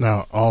choose to.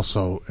 Now,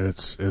 also,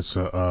 it's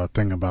a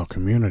thing about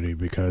community,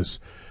 because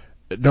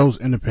those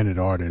independent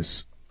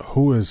artists,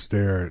 who is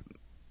their,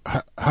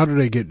 how do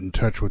they get in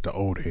touch with the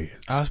old heads?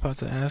 I was about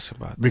to ask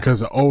about that.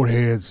 Because the old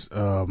heads,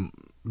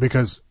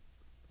 because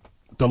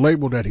the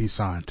label that he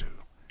signed to,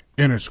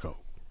 Interscope,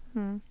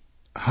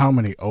 how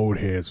many old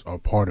heads are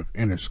part of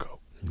Interscope?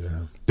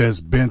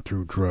 that's been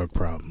through drug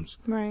problems,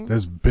 Right.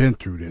 that's been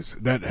through this,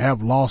 that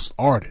have lost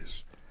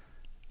artists,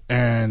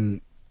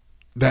 and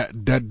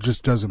that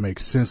just doesn't make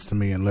sense to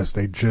me unless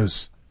they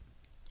just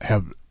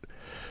have.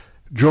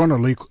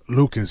 Jordan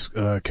Lucas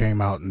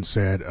came out and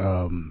said,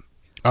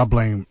 "I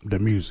blame the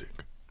music."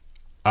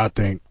 I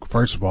think,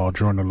 first of all,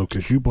 Jordan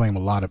Lucas, you blame a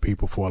lot of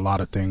people for a lot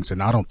of things,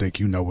 and I don't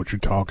think you know what you're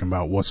talking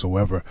about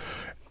whatsoever.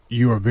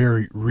 You are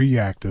very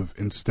reactive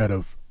instead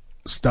of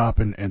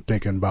stopping and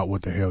thinking about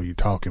what the hell you're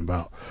talking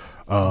about.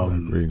 I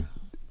agree.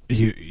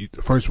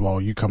 First of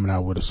all, you coming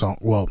out with a song.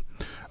 Well,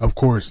 of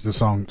course, the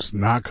song's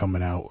not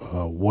coming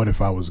out. What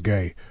If I Was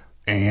Gay?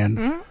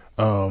 And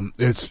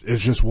it's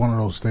just one of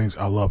those things.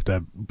 I love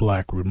that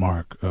black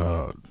remark.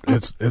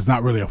 It's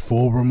not really a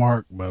full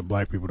remark, but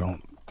black people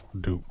don't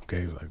do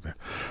gays like that.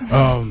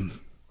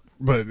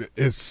 But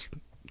it's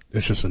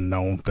just a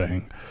known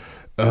thing.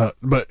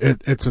 But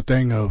it's a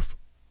thing of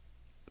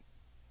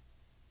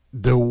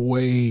the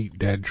way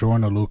that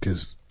Jordan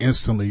Lucas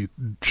instantly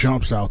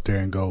jumps out there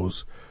and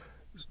goes,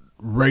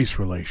 race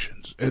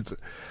relations.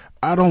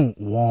 I don't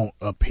want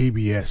a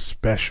PBS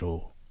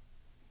special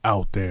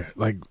out there.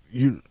 Like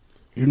you're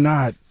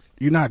not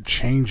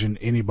changing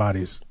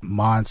anybody's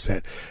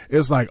mindset.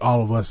 It's like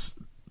all of us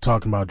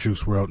talking about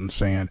Juice WRLD and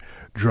saying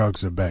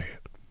drugs are bad.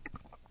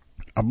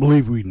 I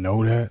believe we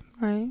know that.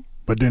 Right.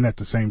 But then at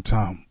the same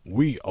time,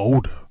 we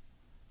older.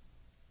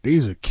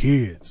 These are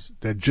kids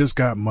that just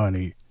got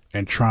money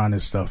and trying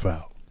this stuff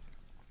out.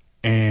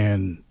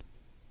 And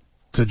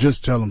to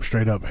just tell them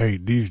straight up, hey,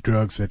 these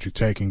drugs that you're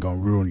taking gonna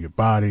ruin your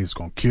body, it's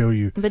gonna kill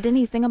you. But didn't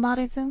he sing about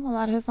it too? A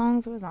lot of his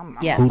songs was I'm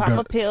Yeah. gonna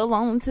pop a pill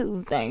on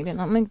Tuesday, then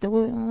I'll make the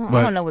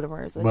I don't know what the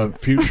words were. But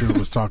Future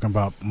was talking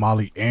about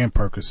Molly and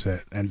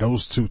Percocet, and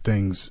those two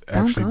things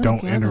actually go don't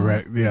together,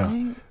 interact. Yeah,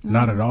 right?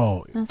 not at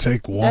all.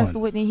 Take one. That's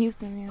Whitney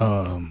Houston.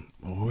 Yeah.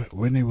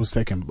 Whitney was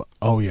taking.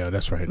 Oh yeah,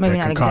 that's right. Maybe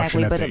that not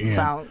concoction exactly, at but the end.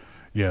 about.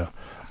 Yeah,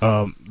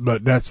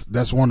 but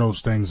that's one of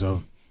those things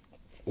of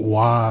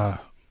why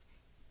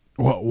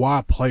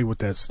play with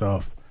that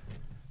stuff,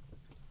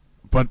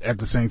 but at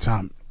the same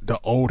time, the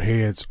old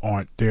heads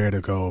aren't there to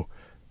go,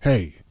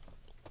 hey,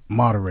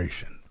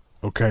 moderation,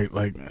 okay?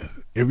 Like,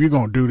 if you're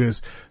gonna do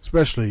this,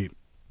 especially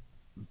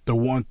the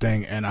one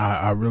thing, and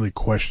I really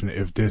question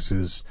if this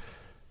is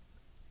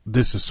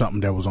something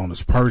that was on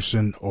his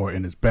person or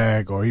in his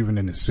bag or even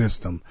in his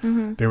system.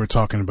 Mm-hmm. They were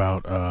talking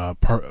about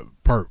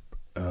perp.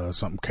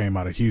 Something came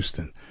out of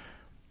Houston.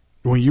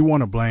 When you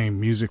want to blame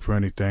music for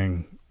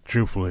anything,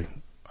 truthfully,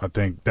 I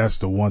think that's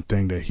the one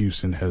thing that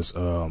Houston has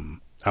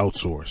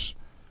outsourced.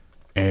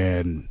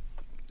 And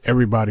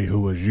everybody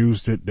who has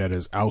used it, that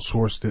has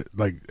outsourced it,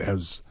 like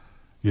has,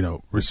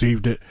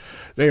 received it,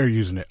 they are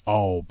using it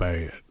all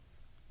bad.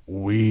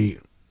 We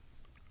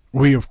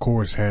of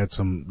course had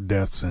some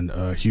deaths in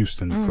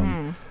Houston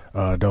from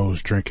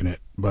those drinking it,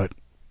 but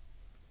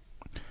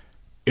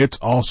it's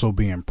also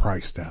being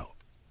priced out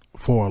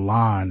for a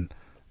line.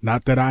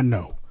 Not that I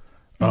know.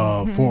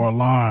 For a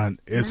line,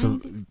 it's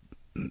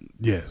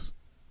yes.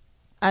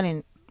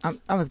 I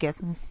was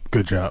guessing.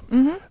 Good job.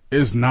 Mm-hmm.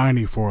 It's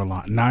 $90 for a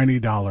line.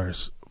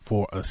 $90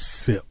 for a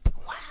sip.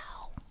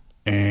 Wow.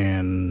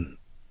 And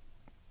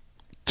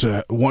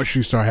once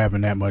you start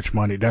having that much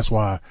money, that's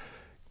why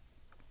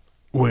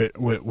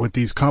with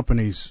these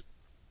companies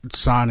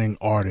signing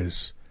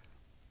artists,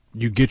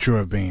 you get your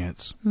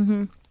advance,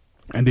 and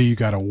then you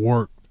got to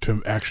work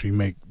to actually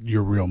make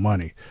your real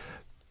money.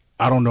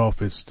 I don't know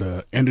if it's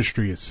the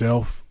industry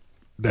itself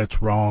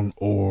that's wrong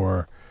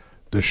or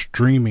the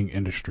streaming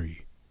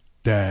industry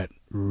that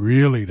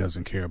really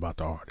doesn't care about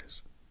the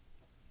artist.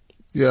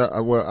 Yeah,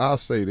 well, I'll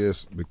say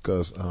this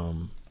because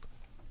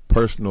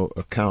personal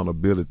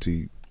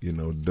accountability,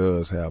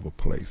 does have a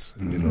place.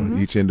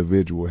 Each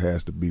individual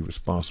has to be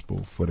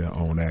responsible for their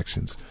own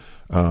actions.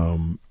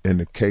 In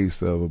the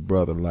case of a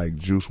brother like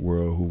Juice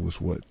WRLD, who was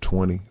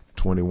 20,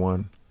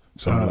 21,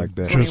 something like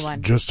that.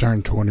 Just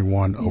turned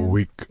 21 a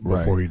week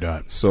before he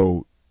died.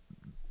 So,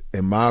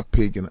 in my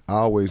opinion, I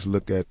always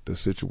look at the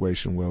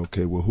situation where,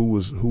 who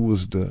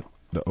was the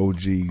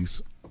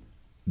OGs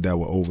that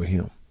were over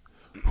him?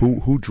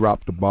 Who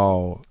dropped the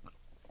ball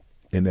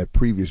in that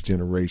previous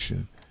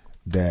generation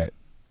that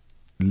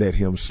let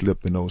him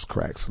slip in those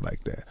cracks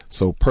like that?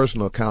 So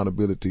personal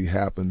accountability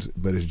happens,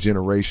 but it's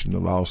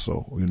generational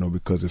also,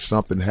 because if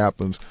something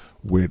happens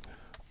with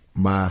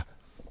my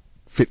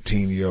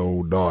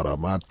 15-year-old daughter,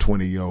 my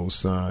 20-year-old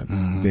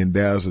son, then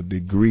there's a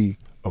degree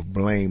of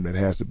blame that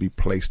has to be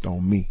placed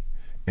on me.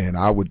 And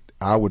I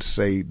would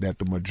say that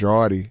the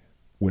majority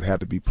would have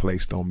to be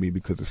placed on me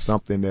because it's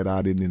something that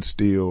I didn't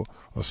instill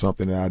or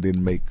something that I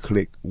didn't make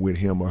click with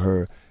him or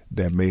her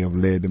that may have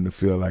led them to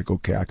feel like,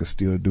 okay, I can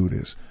still do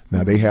this.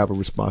 Now they have a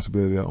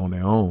responsibility on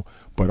their own,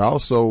 but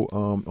also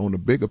on the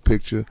bigger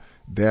picture,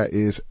 there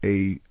is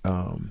a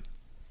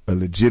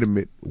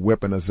legitimate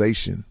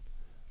weaponization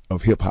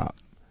of hip hop.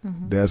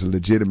 There's a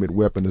legitimate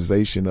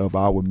weaponization of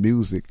our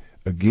music,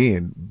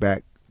 again,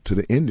 back to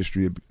the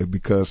industry,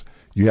 because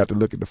you have to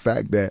look at the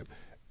fact that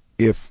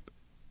if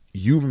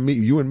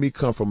you and me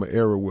come from an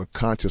era where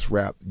conscious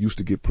rap used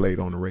to get played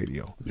on the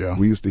radio. Yeah.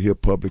 We used to hear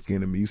Public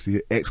Enemy, used to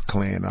hear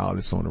X-Clan, all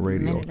this on the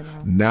radio.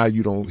 Now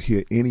you don't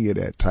hear any of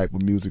that type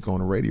of music on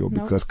the radio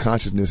because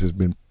consciousness has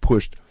been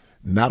pushed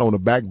not on the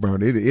back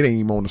burner. It ain't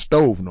even on the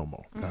stove no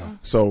more.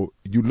 So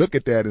you look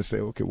at that and say,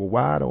 okay, well,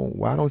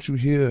 why don't you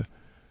hear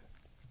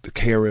the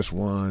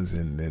KRS-Ones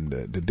and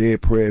the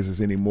Dead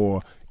Presidents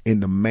anymore in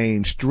the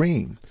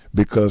mainstream?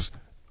 Because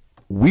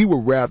we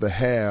would rather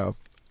have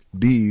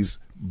these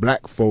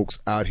black folks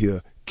out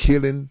here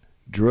killing,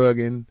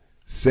 drugging,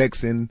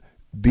 sexing,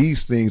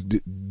 these things,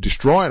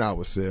 destroying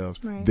ourselves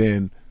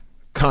than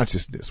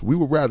consciousness. We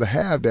would rather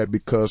have that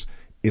because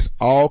it's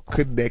all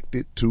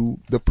connected to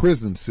the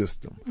prison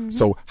system.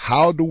 So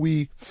how do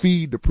we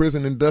feed the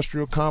prison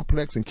industrial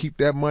complex and keep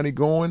that money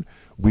going?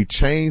 We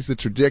change the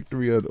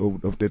trajectory of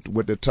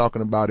what they're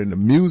talking about in the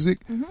music,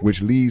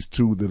 which leads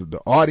to the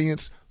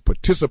audience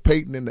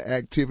participating in the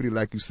activity,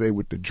 like you say,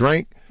 with the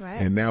drink.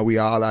 And now we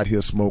all out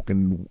here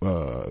smoking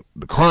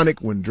the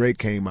Chronic. When Drake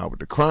came out with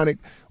the Chronic,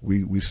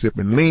 we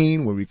sipping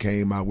lean when we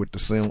came out with the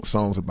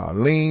songs about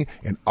lean.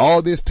 And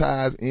all this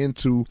ties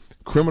into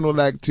criminal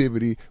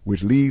activity,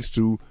 which leads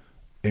to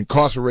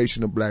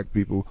incarceration of black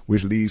people,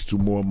 which leads to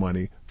more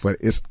money.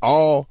 It's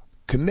all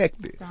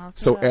connected.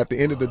 So at the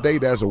end of the day,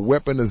 there's a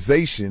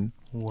weaponization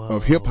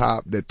of hip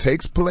hop that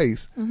takes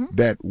place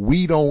that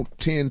we don't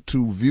tend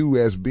to view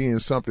as being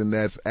something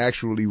that's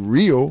actually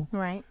real,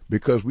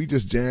 because we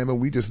just jamming,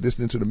 we just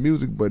listening to the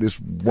music, but it's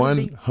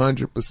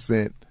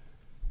 100%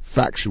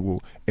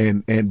 factual.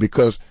 And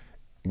because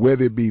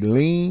whether it be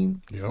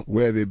lean,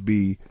 whether it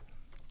be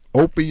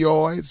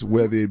opioids,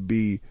 whether it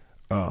be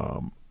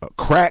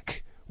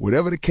crack,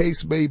 whatever the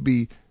case may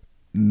be,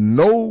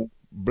 no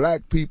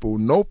black people,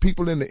 no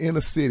people in the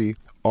inner city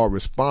are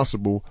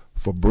responsible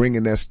for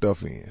bringing that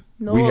stuff in.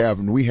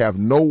 We have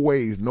no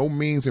ways, no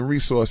means and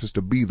resources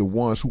to be the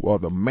ones who are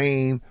the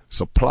main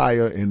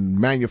supplier and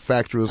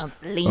manufacturers of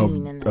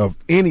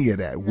any of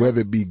that,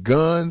 whether it be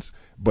guns,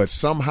 but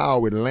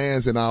somehow it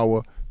lands in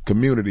our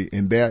community.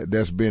 And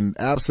that's been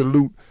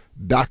absolute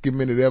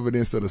documented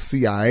evidence of the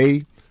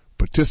CIA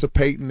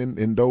participating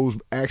in those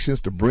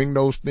actions to bring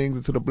those things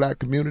into the black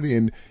community.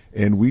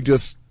 And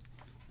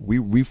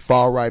we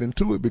fall right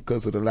into it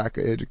because of the lack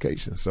of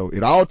education. So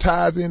it all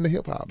ties into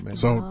hip hop, man.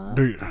 So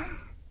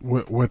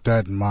with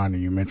that in mind,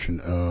 and you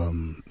mentioned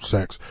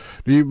sex,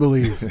 do you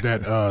believe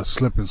that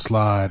Slip and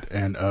Slide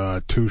and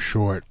Too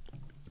Short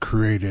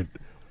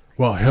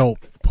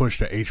helped push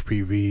the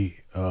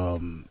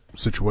HPV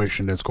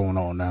situation that's going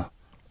on now?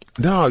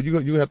 No,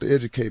 you have to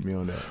educate me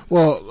on that.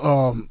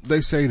 Well,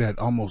 they say that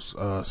almost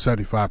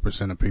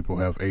 75% of people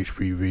have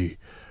HPV.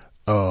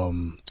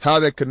 How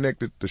they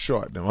connected to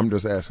Short? Now I'm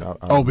just asking.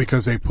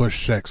 Because they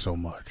push sex so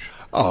much.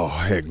 Oh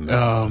heck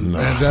no! And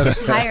that's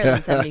higher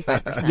than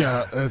 75%.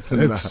 Yeah, it's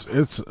higher than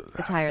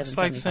 75%. It's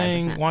like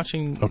saying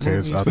watching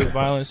movies with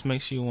violence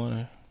makes you want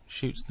to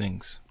shoot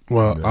things.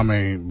 Well, I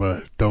mean,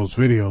 but those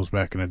videos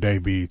back in the day,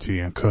 BET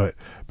and Cut,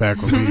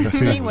 back when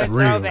BET was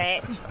real.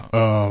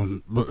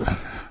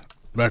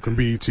 Back when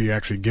BET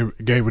actually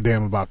gave a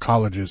damn about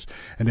colleges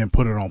and then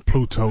put it on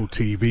Pluto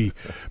TV.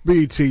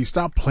 BET,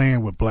 stop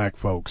playing with black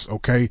folks,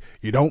 okay?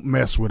 You don't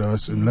mess with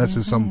us unless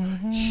it's some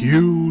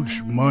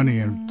huge money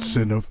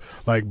incentive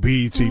like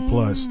BET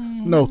Plus.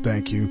 No,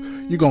 thank you.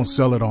 You're going to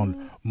sell it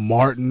on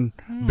Martin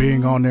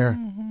being on there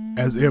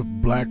as if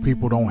black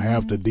people don't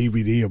have the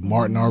DVD of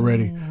Martin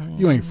already.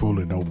 You ain't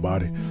fooling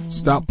nobody.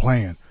 Stop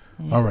playing.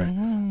 All right.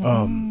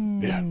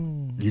 Yeah.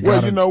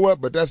 Well, you know what?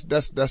 But that's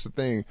the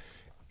thing.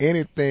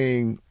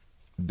 Anything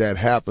that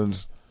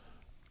happens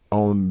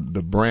on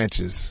the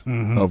branches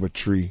of a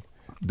tree,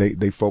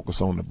 they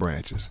focus on the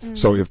branches.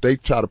 So if they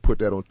try to put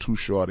that on Too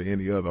Short or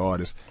any other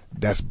artist,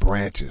 that's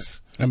branches.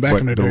 And back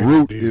in the day,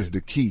 root is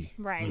the key.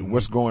 Right.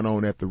 What's going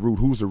on at the root?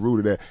 Who's the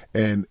root of that?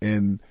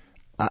 And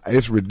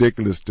it's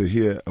ridiculous to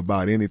hear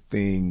about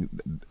anything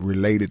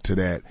related to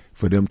that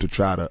for them to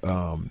try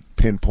to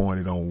pinpoint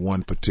it on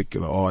one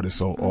particular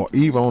artist or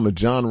even on the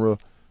genre.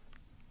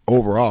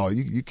 Overall,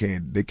 they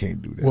can't do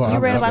that. Well, you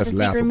read about the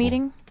laughable. Secret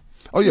meeting?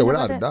 Oh yeah,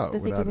 without a doubt.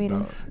 Without a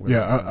doubt.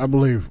 I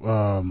believe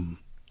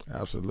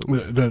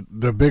absolutely.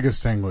 The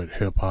biggest thing with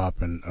hip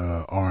hop and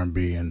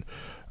R&B and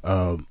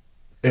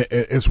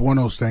it's one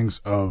of those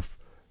things of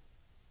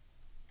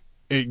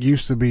it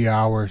used to be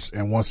ours,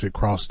 and once it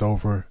crossed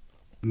over,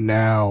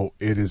 now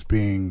it is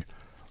being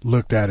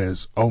looked at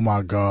as, oh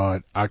my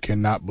God, I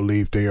cannot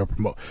believe they are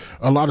promoting.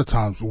 A lot of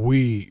times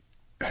we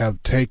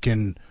have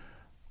taken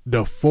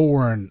the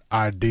foreign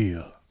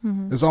idea.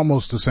 It's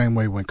almost the same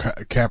way when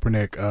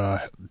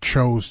Kaepernick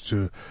chose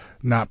to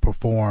not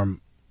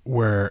perform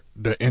where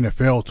the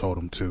NFL told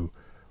him to,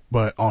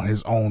 but on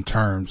his own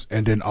terms.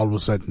 And then all of a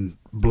sudden,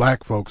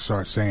 black folks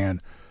start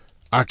saying,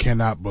 I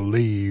cannot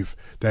believe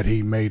that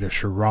he made a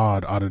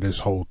charade out of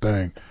this whole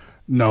thing.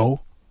 No,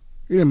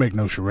 he didn't make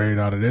no charade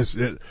out of this.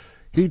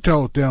 He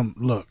told them,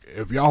 look,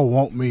 if y'all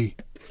want me,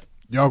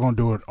 y'all gonna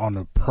do it on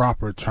the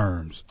proper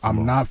terms.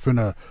 I'm not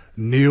finna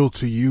kneel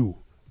to you.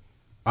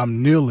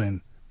 I'm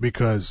kneeling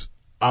because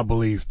I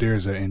believe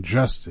there's an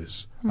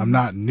injustice. I'm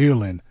not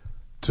kneeling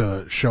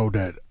to show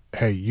that,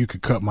 hey, you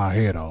could cut my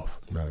head off.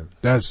 Right.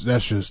 That's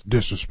just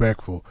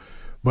disrespectful.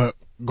 But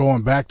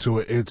going back to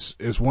it,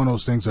 it's one of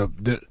those things of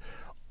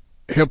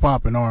hip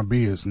hop and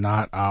R&B is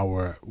not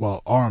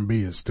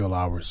R&B is still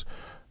ours.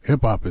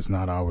 Hip hop is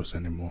not ours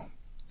anymore.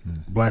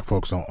 Black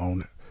folks don't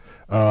own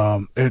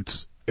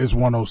it. It's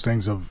one of those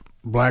things of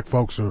black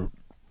folks are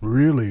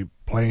really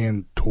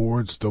playing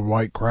towards the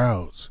white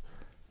crowds.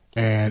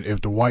 And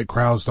if the white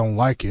crowds don't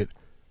like it,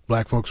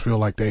 black folks feel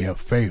like they have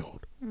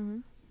failed.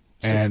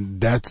 And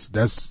that's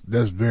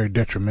very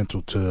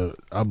detrimental to,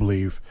 I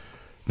believe,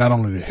 not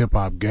only the hip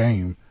hop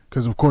game,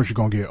 because of course you're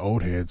gonna get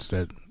old heads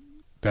that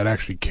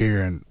actually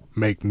care and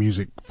make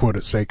music for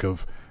the sake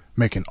of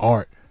making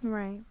art.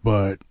 Right.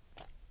 But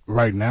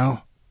right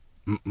now,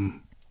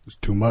 it's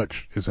too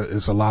much. It's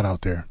a lot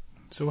out there.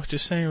 So what you're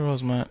saying,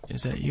 Rosemont,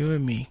 is that you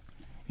and me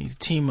need to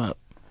team up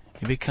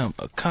and become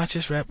a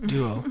conscious rap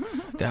duo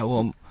that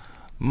will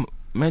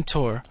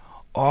mentor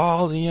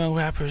all the young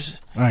rappers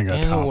I ain't got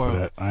in the time world. for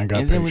that. I ain't got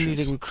and patience. then we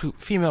need to recruit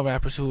female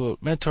rappers who will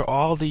mentor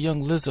all the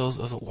young Lizzos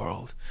of the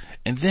world.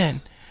 And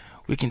then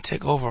we can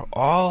take over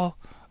all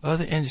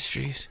other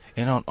industries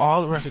and on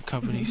all the record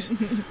companies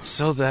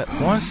so that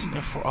once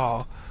and for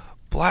all,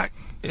 black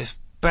is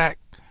back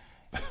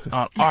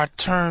on our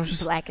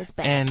terms. Black is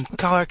back. And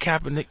Colin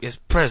Kaepernick is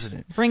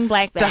president. Bring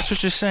black back. That's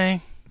what you're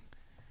saying?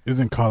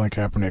 Isn't Colin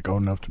Kaepernick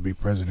old enough to be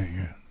president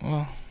yet?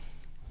 Well,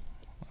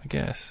 I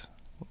guess.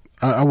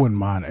 I wouldn't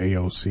mind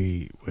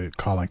AOC with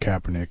Colin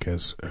Kaepernick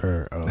as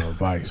her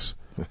vice.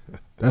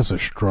 That's a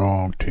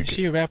strong Is ticket.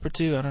 she a rapper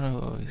too? I don't know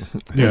always.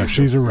 Yeah,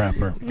 she's a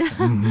rapper.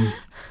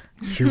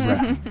 She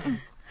rapping.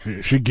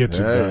 She gets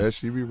it done. Yeah,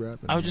 she be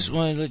rapping. I just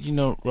wanted to let you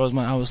know,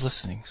 Rosemont, I was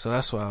listening. So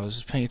that's why I was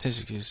just paying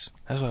attention, because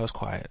that's why I was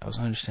quiet. I was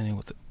understanding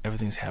what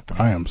everything's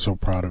happening. I am so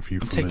proud of you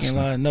I'm for taking listening.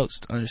 a lot of notes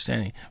to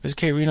understanding. Mr.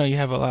 K. Reno, you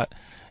have a lot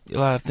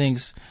of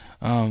things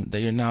that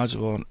you're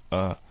knowledgeable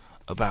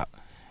about,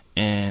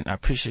 and I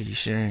appreciate you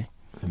sharing.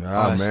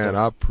 Nah, man, stuff.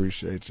 I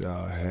appreciate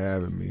y'all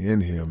having me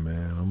in here,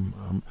 man.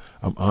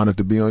 I'm honored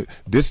to be on.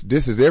 This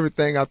is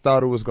everything I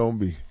thought it was gonna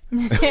be.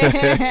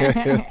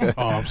 Oh,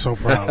 I'm so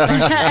proud.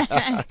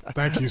 Thank you.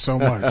 Thank you so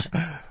much.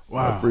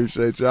 Wow. I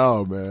appreciate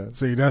y'all, man.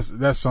 See,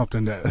 that's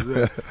something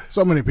that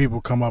so many people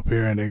come up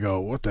here and they go,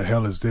 "What the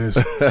hell is this?"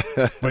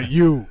 But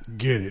you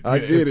get it. I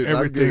get it.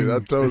 Everything I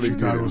totally that you get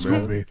thought it, it was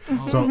man. going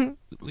to be. So,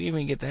 We didn't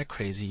even get that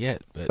crazy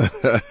yet, but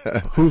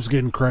who's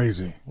getting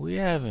crazy? we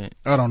haven't.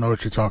 I don't know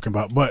what you're talking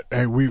about. But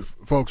hey, we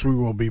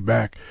will be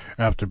back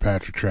after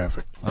Patrick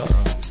Traffic.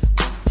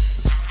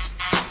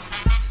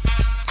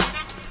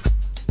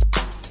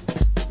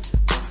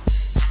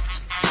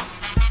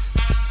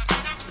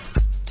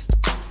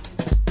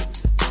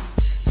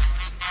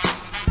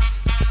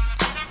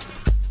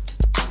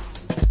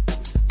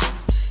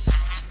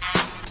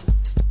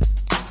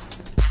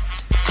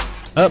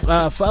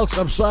 Folks,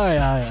 I'm sorry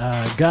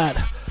I got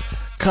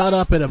caught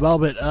up in a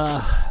moment.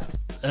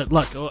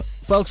 Look,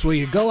 folks, when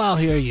you go out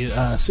here, you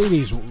see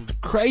these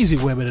crazy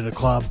women in the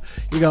club.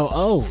 You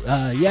go,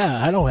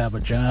 yeah, I don't have a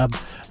job.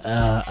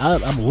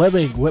 I'm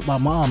living with my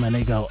mom. And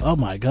they go, oh,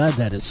 my God,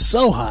 that is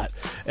so hot.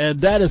 And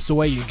that is the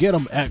way you get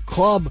them at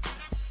club.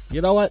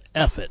 You know what?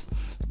 F it.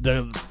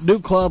 The new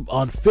club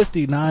on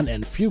 59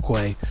 and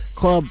Fuquay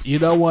Club, you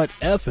know what?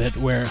 F it,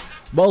 where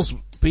most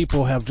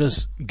people have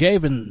just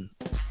given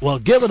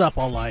up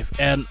on life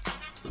and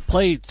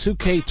played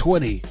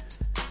 2K20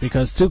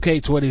 because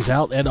 2K20 is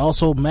out, and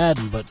also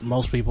Madden, but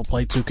most people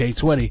play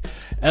 2K20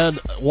 and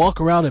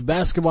walk around in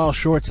basketball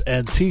shorts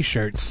and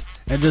t-shirts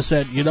and just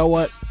said, you know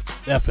what,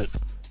 F it.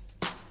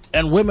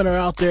 And women are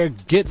out there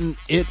getting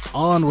it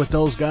on with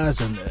those guys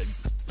and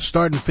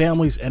starting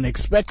families and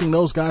expecting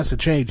those guys to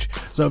change.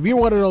 So if you're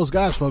one of those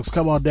guys, folks,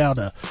 come on down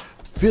to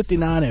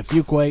 59 and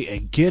Fuquay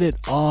and get it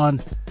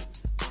on.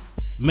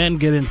 Men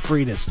getting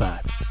free this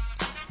time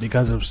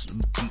because of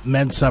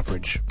men's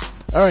suffrage.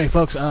 All right,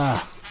 folks,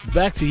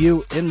 back to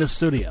you in the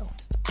studio.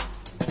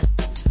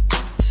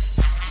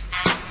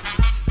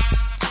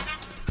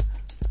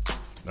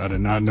 I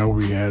did not know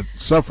we had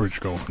suffrage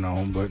going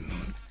on, but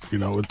you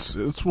know, it's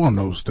one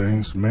of those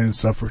things. Men's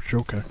suffrage,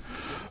 okay.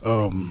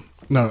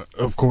 Now,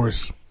 of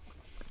course,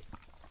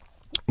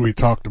 we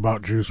talked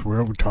about Juice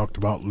WRLD. We talked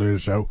about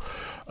Lizzo.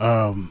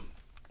 Are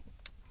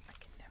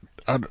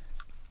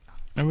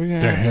we gonna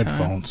Their have time?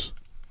 headphones.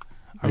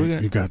 Are we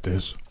gonna- You got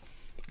this.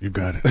 You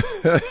got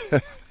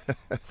it.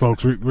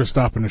 Folks, we're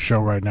stopping the show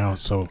right now,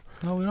 so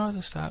No, we don't have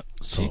to stop.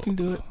 So- She can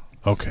do it.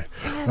 okay.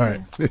 All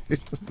right.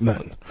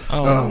 Nothing.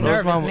 I'm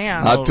nervous Rosemont-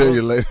 now. I'll tell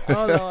you later.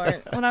 Oh,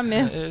 Lord. What I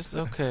missed. It's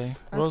okay.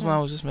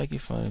 Rosemont was just making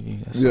fun of you.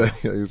 That's Yeah, all.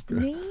 yeah, it was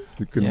good. Me?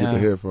 You couldn't Yeah. get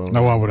the headphones.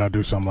 Now, why would I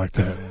do something like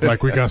that?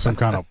 Like we got some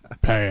kind of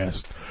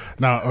past.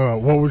 Now,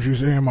 what was you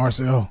saying,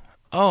 Marcel?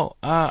 Oh,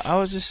 I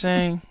was just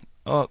saying,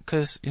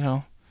 cause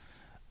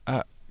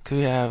cause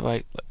we have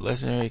like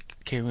legendary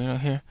K. Reno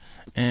here,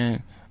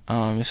 and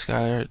Miss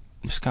Skylar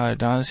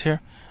Dawn is here,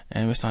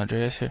 and Miss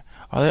Andrea is here.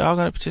 Are they all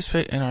gonna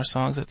participate in our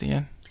songs at the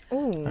end? Our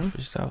Ooh.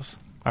 freestyles.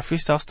 My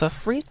freestyle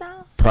stuff?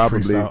 Freestyle?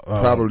 Probably, Freestyle,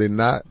 probably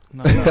not.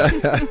 No.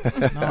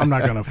 I'm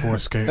not gonna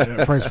force K.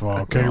 First of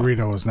all, K.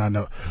 Reno is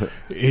not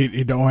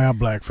he don't have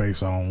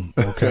blackface on.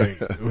 Okay,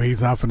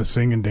 he's not finna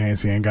sing and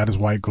dance. He ain't got his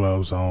white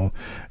gloves on,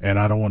 and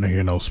I don't want to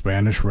hear no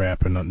Spanish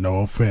rap. And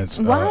no offense.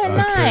 Why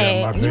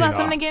not? You got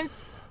something against?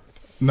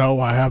 against No,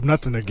 I have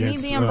nothing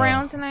against me being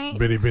brown tonight?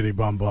 bitty bitty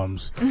bum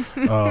bums.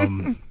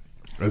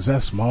 Is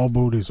that small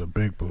booties or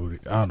big booty?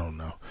 I don't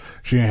know.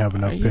 She ain't have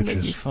enough Are you making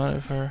pictures. fun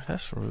of her?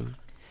 That's rude.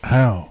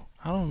 How?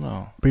 I don't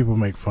know. People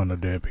make fun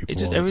of dead people. It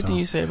just all the everything time.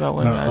 you say about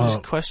women, No, I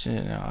just question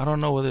it now. I don't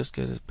know whether it's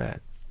good or it's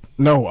bad.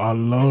 No, I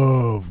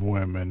love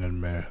women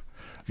and men.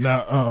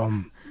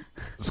 Now,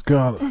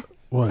 Scarlett,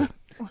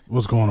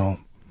 what's going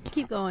on?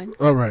 Keep going.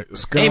 All right,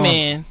 Scarlett. Hey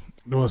man.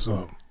 What's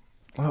up?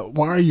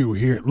 Why are you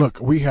here? Look,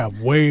 we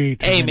have way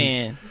too Hey many.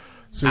 man.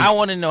 See, I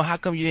want to know how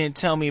come you didn't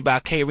tell me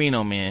about K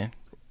Reno, man.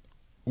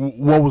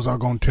 what was I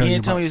going to tell You you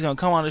didn't tell about? me he was gonna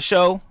come on the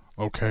show.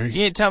 Okay. You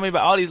didn't tell me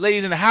about all these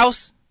ladies in the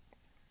house.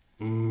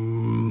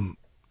 I'm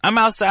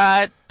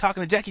outside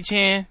talking to Jackie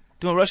Chan,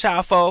 doing Rush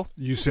Hour 4.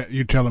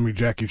 You telling me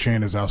Jackie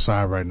Chan is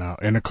outside right now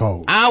in the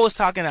cold? I was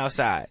talking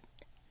outside.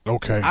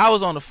 Okay. I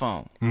was on the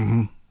phone.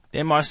 Mm-hmm.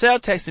 Then Marcel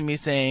texted me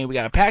saying, we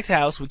got a packed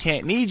house. We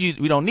don't need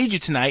you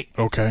tonight.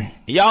 Okay.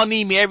 Y'all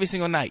need me every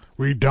single night.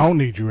 We don't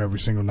need you every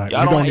single night.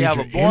 Y'all we don't need have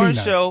you a any boring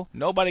night. show.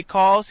 Nobody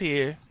calls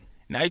here.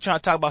 Now you're trying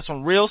to talk about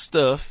some real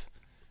stuff.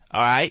 All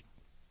right?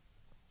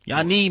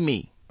 Y'all need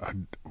me.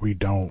 We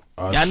don't.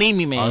 Y'all need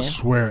me, man. I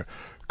swear,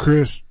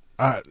 Chris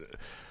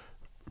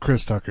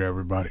Tucker,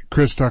 everybody.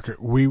 Chris Tucker,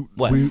 we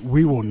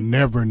will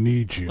never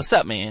need you. What's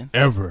up, man?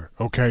 Ever,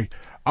 okay?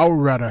 I would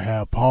rather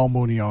have Paul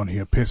Mooney on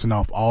here pissing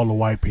off all the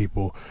white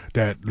people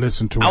that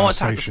listen to I our want to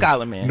talk to station.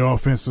 Skylar, man. No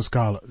offense to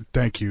Skylar.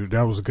 Thank you.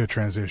 That was a good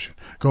transition.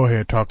 Go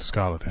ahead, talk to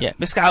Skylar then. Yeah,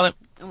 Miss Skylar,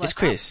 What's it's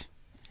Chris.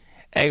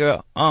 Hey,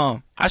 girl. I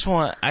just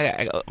want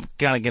I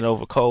gotta get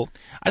over a cold.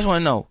 I just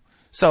want to know.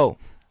 So,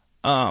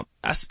 I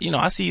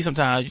see you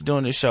sometimes. You're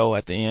doing this show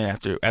at the end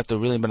after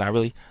really, but not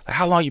really. Like,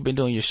 how long you been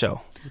doing your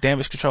show?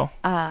 Damage Control.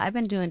 I've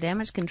been doing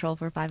Damage Control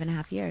for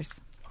 5.5 years.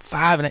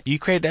 You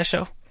created that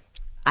show?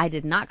 I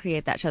did not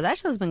create that show. That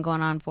show's been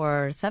going on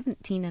for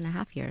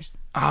 17.5 years.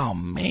 Oh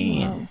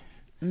man.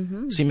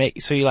 Mm-hmm.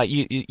 So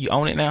you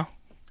own it now?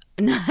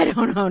 No, I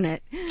don't own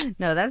it.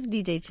 No, that's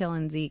DJ Chill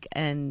and Zeke,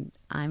 and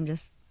I'm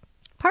just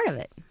part of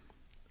it.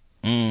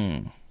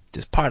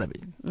 Just part of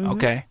it. Mm-hmm.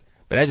 Okay.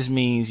 But that just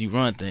means you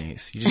run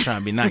things. You're just trying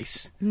to be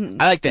nice.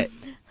 I like that.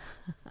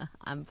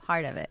 I'm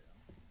part of it.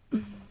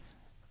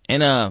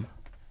 And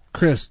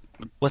Chris,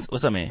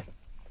 what's up, man?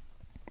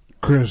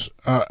 Chris,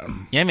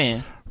 Yeah,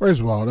 man. first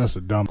of all, that's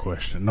a dumb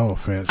question. No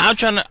offense.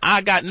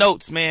 I got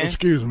notes, man.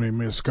 Excuse me,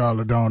 Miss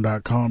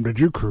ScarlettDawn.com. Did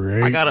you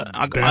create I got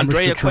a Damage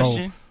Andrea Control?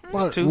 question.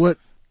 What? Two. What?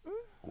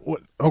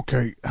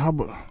 Okay, how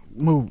about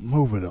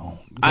move it on?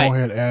 Go Alright,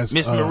 ahead, ask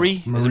Miss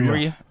Marie. Is it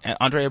Maria?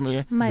 Andrea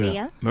Maria?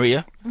 Maria.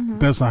 Maria.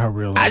 That's not her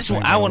real I last just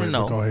name. I by want the to way,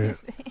 know. but Go ahead.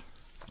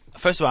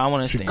 First of all, I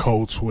want to She understand.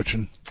 code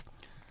switching.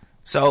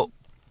 So,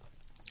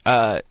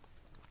 what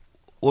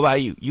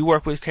about you? You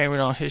work with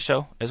Cameron on his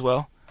show as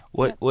well.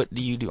 What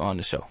do you do on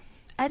the show?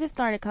 I just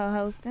started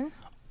co-hosting.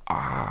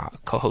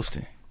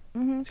 Co-hosting.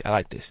 Mm-hmm. See, I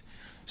like this.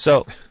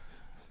 So,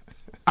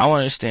 I want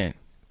to understand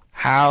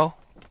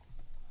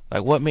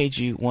what made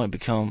you want to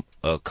become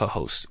a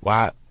co-host?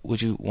 Why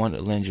would you want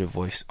to lend your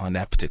voice on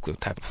that particular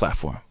type of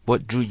platform?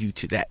 What drew you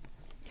to that?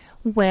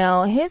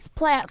 Well, his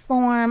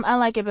platform, I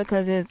like it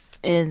because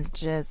it's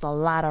just a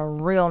lot of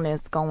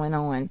realness going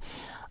on.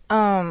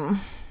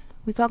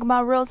 We talk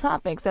about real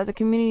topics that the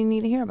community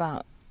need to hear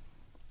about.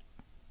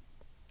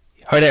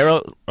 Heard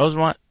that,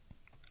 Rosemont?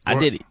 I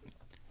did it.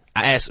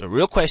 I asked a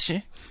real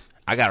question.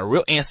 I got a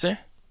real answer.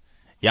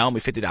 Y'all owe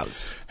me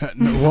 $50.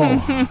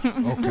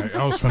 Whoa. Okay,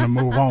 I was finna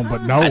move on,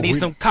 but no. I need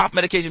some cough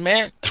medication,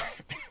 man.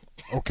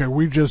 Okay,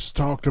 we just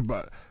talked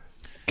about.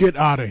 Get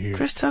out of here.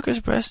 Chris Tucker's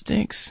breath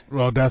stinks.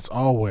 Well, that's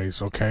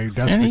always okay.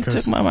 That's And he because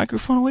took my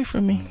microphone away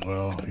from me.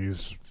 well,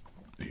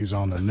 he's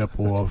on the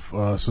nipple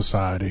of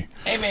society.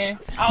 Hey, man.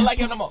 I don't like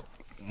him no more.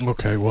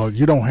 Okay, well,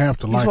 you don't have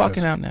to like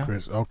walking us, out now.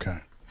 Chris. Okay.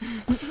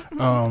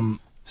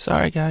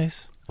 Sorry,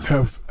 guys.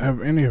 Have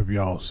any of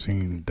y'all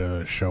seen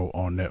the show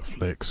on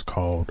Netflix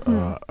called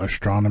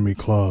Astronomy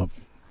Club?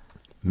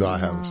 No, I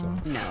haven't.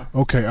 So. No.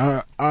 Okay,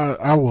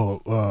 I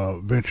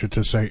will venture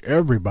to say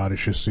everybody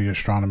should see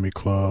Astronomy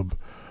Club.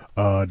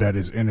 That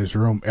is in this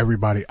room.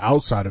 Everybody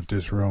outside of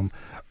this room.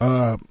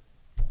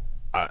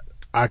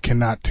 I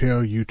cannot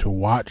tell you to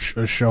watch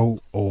a show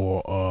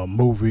or a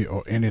movie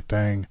or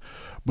anything,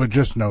 but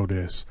just know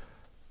this.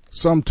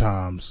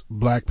 Sometimes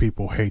black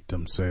people hate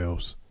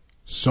themselves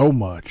so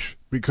much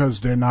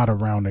because they're not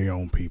around their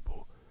own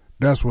people.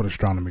 That's what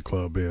Astronomy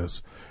Club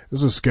is.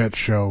 It's a sketch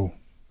show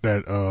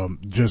that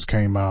just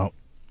came out.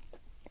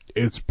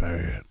 It's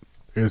bad.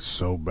 It's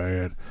so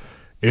bad.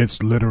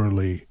 It's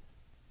literally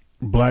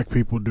black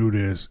people do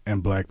this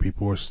and black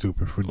people are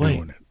stupid for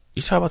doing it.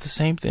 You talk about the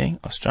same thing?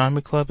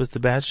 Astronomy Club is the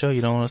bad show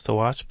you don't want us to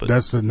watch? But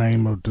That's the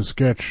name of the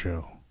sketch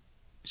show.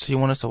 So you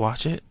want us to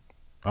watch it?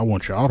 I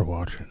want y'all to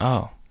watch it.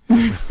 Oh.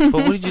 But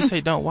what did you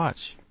say? Don't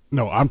watch.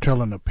 No, I'm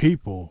telling the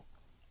people.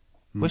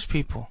 Which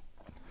people?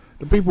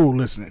 The people who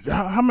listen.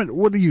 How many?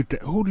 What do you?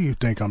 Who do you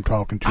think I'm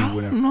talking to? I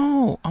don't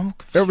know. I'm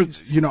Every,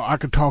 confused. you know, I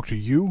could talk to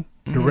you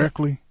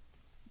directly,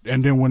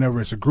 and then whenever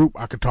it's a group,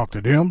 I could talk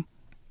to them,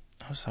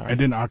 I'm sorry. and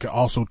then I could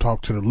also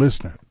talk to the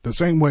listener. The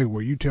same way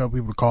where you tell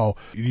people to call.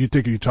 You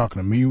think you're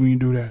talking to me when you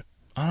do that?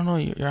 I don't know.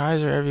 Your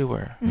eyes are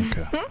everywhere.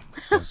 Okay.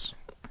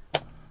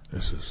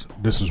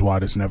 This is why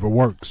this never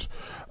works,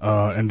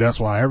 and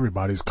that's why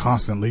everybody's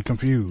constantly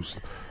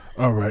confused.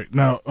 All right,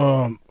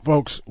 now,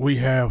 folks, we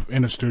have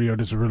in the studio.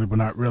 This is really, but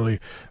not really.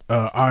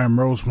 I am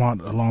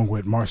Rosemont, along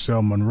with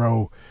Marcel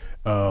Monroe.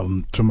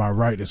 To my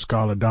right is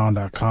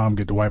ScarlettDawn.com.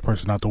 Get the white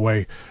person out the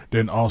way.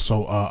 Then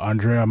also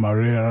Andrea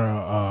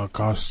Maria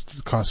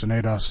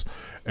Castanedas,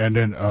 and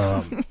then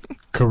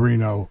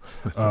Carino.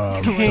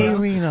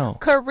 Carino.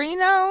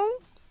 Carino,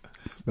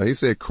 Now, he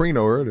said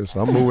Crino earlier, so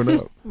I'm moving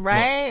up.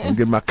 right? I'm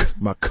getting my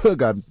cook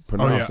got Oh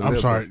pronounced. yeah, I'm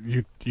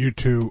sorry. You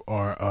two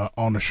are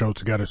on the show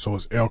together, so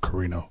it's El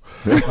Carino.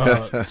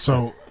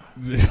 So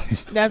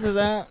That's what's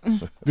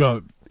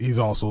up. he's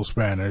also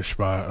Spanish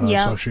by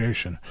Yeah.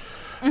 association.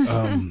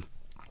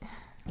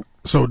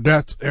 So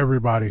that's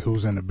everybody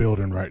who's in the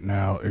building right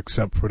now,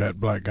 except for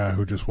that black guy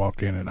who just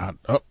walked in and I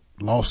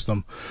lost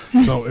them.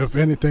 So if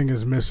anything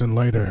is missing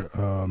later,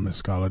 Miss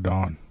Scarlett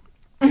Dawn,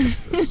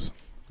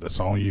 that's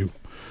on you.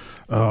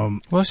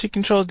 Well, she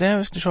controls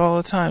damage control all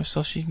the time,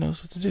 so she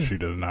knows what to do. She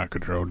does not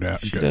control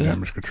She doesn't?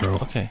 damage control.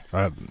 Okay.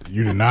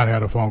 You did not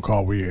have the phone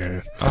call we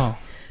had. Oh.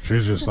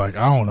 She's just like,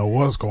 I don't know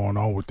what's going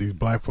on with these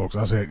black folks.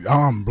 I said,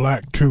 I'm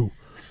black too.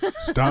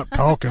 Stop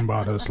talking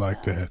about us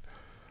like that.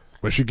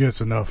 But she gets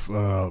enough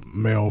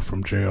mail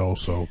from jail,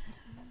 so,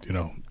 you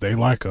know, they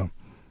like her.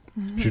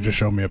 She just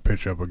showed me a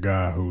picture of a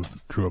guy who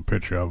drew a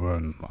picture of her,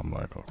 and I'm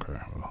like, okay,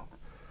 well,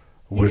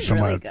 He's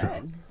really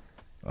good.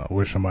 I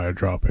wish somebody would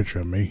draw a picture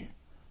of me.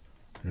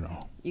 You know.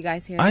 You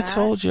guys hear I that?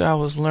 told you I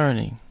was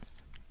learning.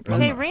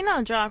 Hey,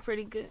 Reno draw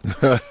pretty good.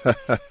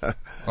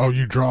 Oh,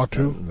 you draw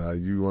too? Now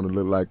you want to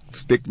look like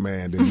Stick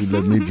Man, then you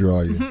let me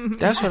draw you.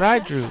 That's what I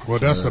drew. Well,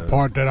 that's the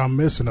part that I'm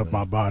missing of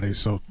my body.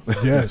 So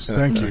yes,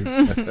 thank you.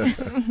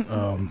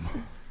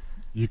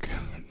 You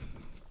can.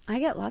 I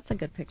get lots of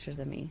good pictures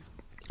of me.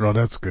 Oh,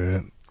 that's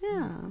good.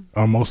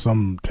 Yeah. Most of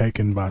them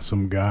taken by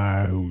some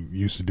guy who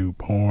used to do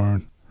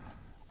porn.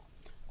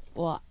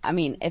 Well, I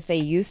mean, if they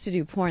used to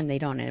do porn, they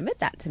don't admit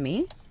that to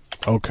me.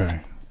 Okay,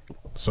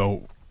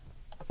 so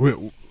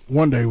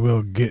one day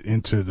we'll get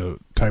into the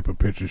type of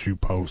pictures you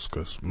post,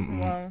 because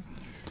my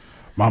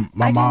mom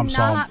I do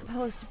saw. not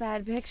post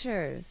bad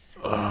pictures.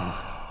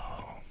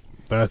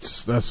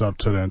 That's up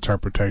to the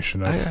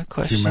interpretation I of got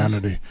questions.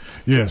 humanity.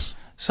 Yes.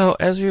 So,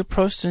 as we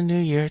approach the new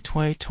year,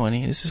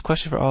 2020, this is a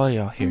question for all of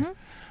y'all here.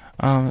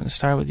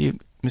 Start with you,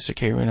 Mr.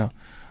 K. Reno.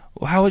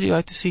 Well, how would you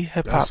like to see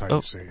hip hop? That's how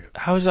you say it.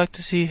 How would you like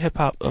to see hip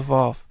hop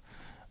evolve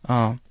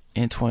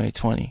in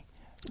 2020?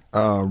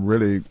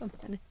 Really,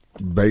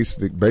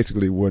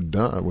 basically what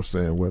Don was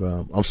saying. What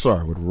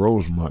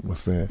Rosemont was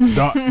saying.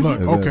 Look,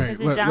 okay, Is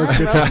it let's Don get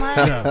this.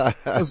 Rosemont? Yeah,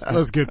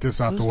 let's get this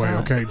out the Who's way,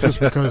 Don? okay?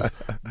 Just because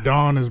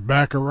Don is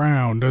back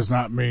around does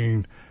not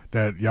mean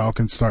that y'all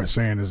can start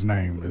saying his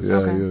name.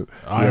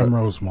 I am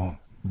Rosemont.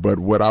 But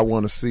what I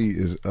want to see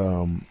is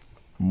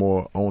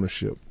more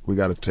ownership. We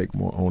got to take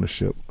more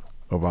ownership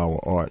of our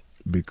art,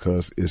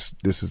 because this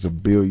is a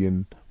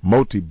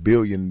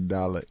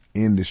multi-billion-dollar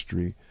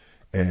industry,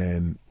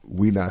 and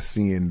we're not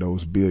seeing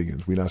those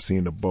billions. We're not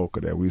seeing the bulk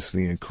of that. We're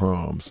seeing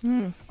crumbs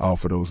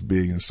off of those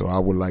billions. So I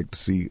would like to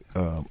see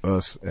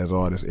us as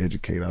artists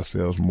educate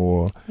ourselves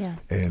more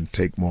and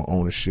take more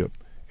ownership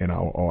in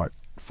our art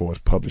for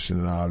its publishing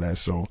and all that.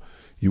 So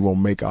you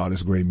won't make all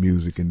this great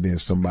music and then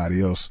somebody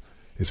else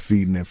is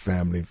feeding their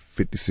family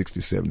 50,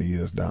 60, 70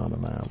 years down the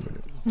line with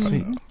it.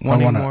 See, I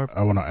want more.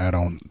 to add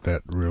on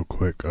that real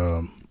quick.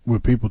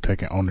 With people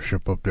taking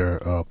ownership of their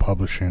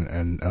publishing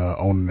and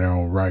owning their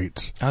own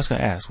rights. I was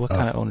going to ask, what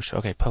kind of ownership?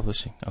 Okay,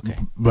 publishing. Okay.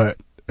 But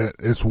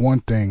it's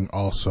one thing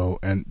also,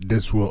 and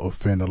this will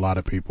offend a lot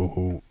of people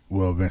who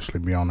will eventually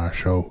be on our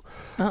show.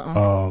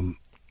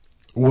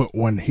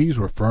 When he's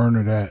referring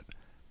to that,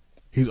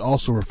 he's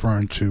also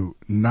referring to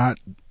not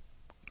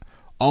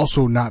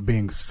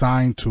being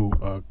signed to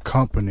a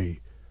company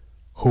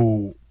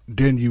who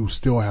then you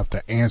still have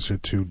to answer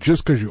to,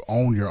 just because you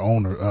own your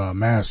own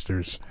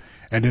masters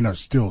and then are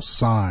still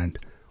signed.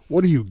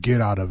 What do you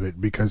get out of it?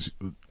 Because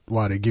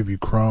why they give you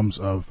crumbs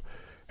of,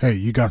 hey,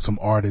 you got some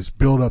artists,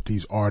 build up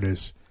these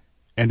artists,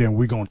 and then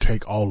we're gonna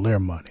take all their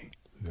money.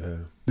 Yeah.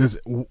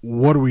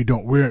 What are we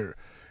doing?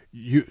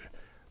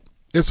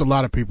 It's a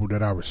lot of people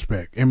that I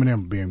respect.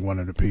 Eminem being one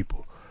of the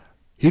people.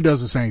 He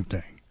does the same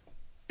thing.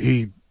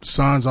 He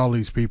signs all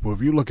these people.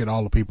 If you look at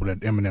all the people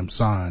that Eminem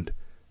signed,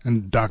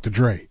 and Dr.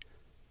 Dre,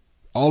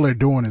 all they're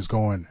doing is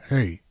going,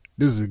 hey,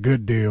 this is a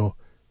good deal.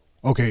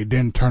 Okay,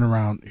 then turn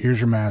around,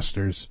 here's your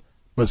masters,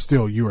 but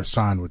still you are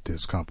signed with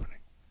this company.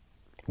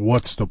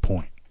 What's the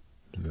point?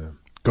 Yeah.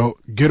 Go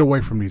get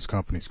away from these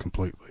companies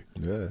completely.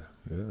 Yeah.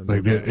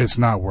 Like, it's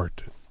not worth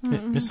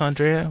it. Miss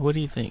Andrea, what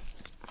do you think?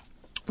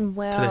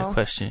 Well, to that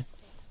question?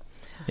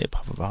 Hip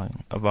hop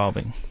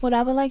evolving. What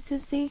I would like to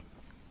see,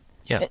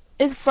 Yeah.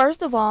 is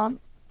first of all,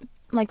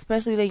 like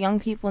especially the young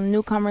people,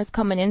 newcomers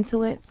coming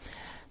into it,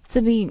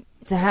 to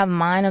have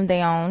mind of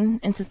their own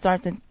and to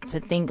start to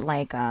think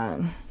like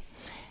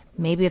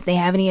maybe if they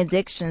have any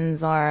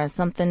addictions or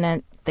something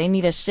that they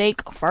need to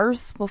shake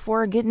first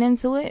before getting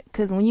into it.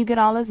 Because when you get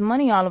all this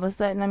money all of a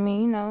sudden, I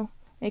mean, you know,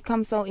 it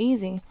comes so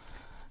easy.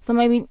 So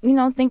maybe, you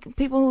know, think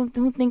people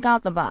who think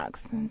out the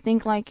box,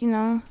 think like, you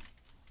know,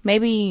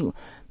 maybe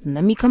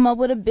let me come up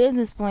with a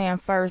business plan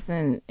first,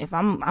 and if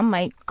I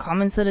might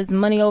come into this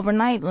money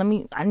overnight,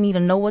 I need to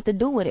know what to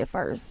do with it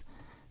first.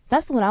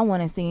 That's what I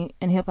want to see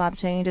in hip hop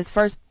change, is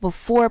first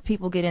before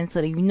people get into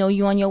it. You know,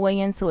 you on your way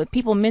into it.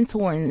 People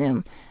mentoring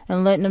them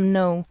and letting them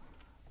know,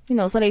 you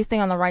know, so they stay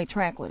on the right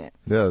track with it.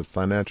 Yeah,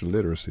 financial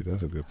literacy.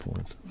 That's a good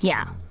point.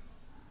 Yeah.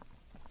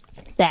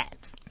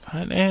 That's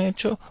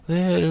Financial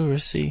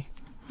literacy.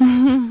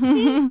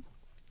 And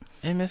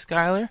Miss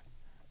Skylar,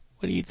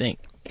 what do you think?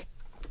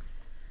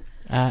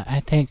 I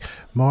think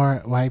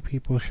more white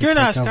people should. You're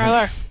not take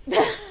over-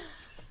 Skylar.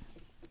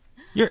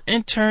 You're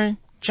intern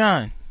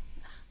John.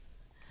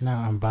 No,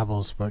 I'm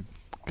Bubbles, but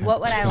What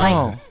would I like?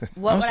 Oh,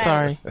 What I'm would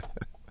sorry.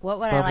 What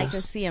would I like to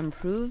Bubbles. see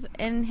improve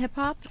in hip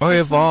hop? Or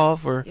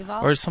evolve, or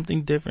Evolve? or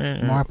something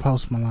different. or- more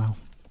Post Malone.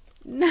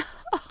 No.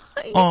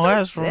 You're Oh, so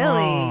that's silly.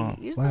 wrong.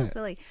 You're so What?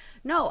 silly.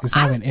 No, It's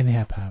not even in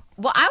hip hop.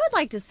 Well, I would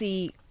like to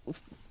see,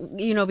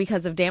 you know,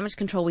 because of Damage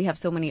Control, we have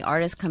so many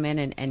artists come in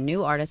and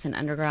new artists and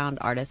underground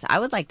artists. I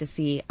would like to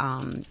see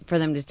for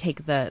them to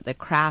take the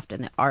craft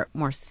and the art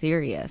more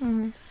serious,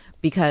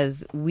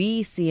 because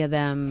we see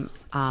them,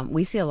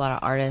 we see a lot of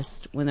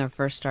artists when they're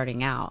first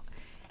starting out,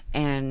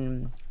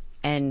 and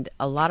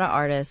a lot of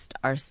artists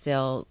are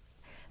still,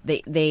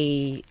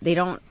 they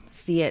don't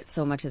see it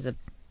so much as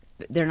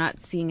they're not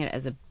seeing it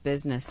as a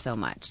business so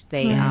much.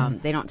 They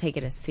don't take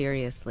it as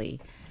seriously.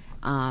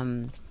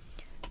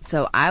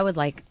 So I would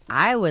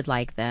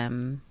like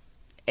them,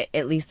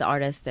 at least the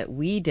artists that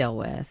we deal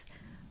with,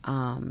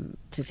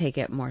 to take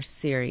it more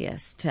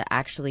serious, to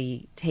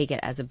actually take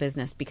it as a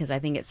business, because I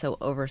think it's so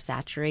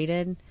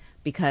oversaturated,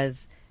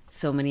 because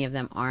so many of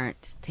them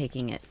aren't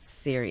taking it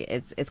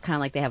serious. It's kind of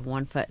like they have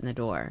one foot in the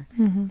door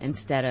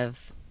instead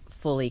of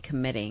fully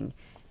committing.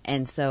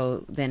 And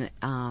so then,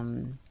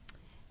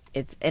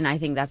 and I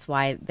think that's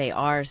why they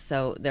are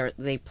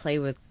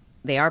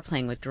they are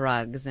playing with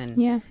drugs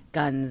and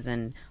guns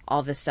and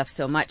all this stuff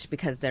so much,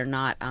 because they're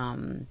not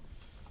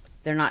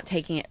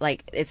taking it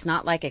like, it's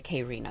not like a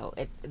K-Reno.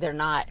 They're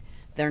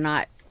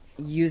not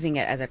using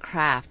it as a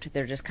craft.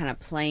 They're just kind of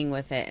playing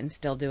with it and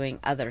still doing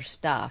other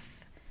stuff.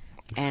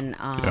 And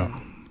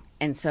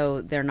and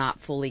so they're not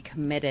fully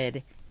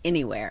committed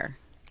anywhere.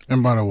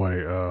 And by the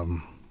way,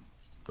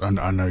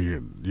 I know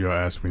you'll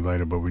ask me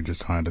later, but we just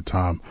behind the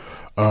time.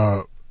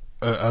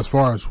 As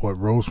far as what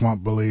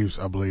Rosemont believes,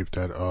 I believe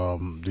that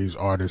these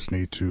artists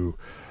need to.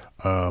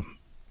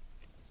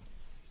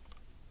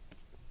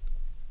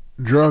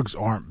 Drugs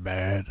aren't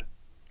bad.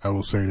 I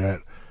will say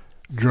that.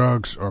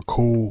 Drugs are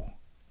cool.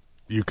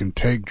 You can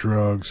take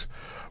drugs,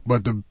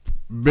 but the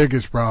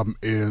biggest problem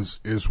is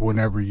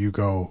whenever you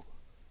go,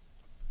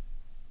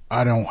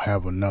 I don't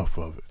have enough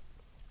of it.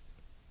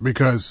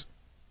 Because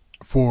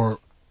for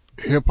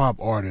hip hop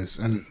artists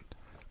and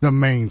the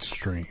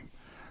mainstream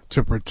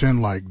to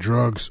pretend like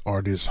drugs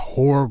are this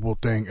horrible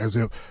thing, as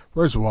if,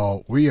 first of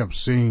all, we have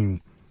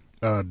seen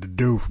the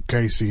dude from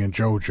Casey and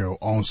JoJo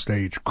on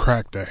stage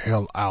crack the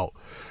hell out.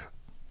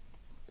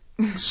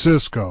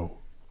 Cisco,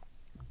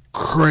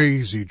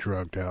 crazy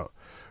drugged out.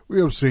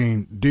 We have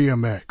seen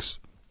DMX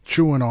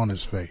chewing on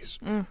his face.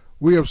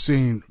 We have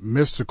seen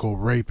Mystical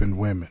raping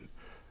women.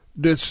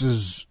 This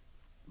is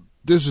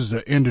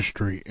the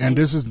industry, and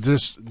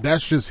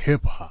that's just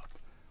hip hop.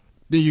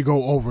 Then you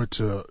go over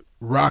to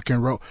rock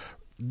and roll.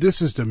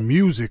 This is the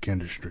music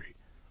industry,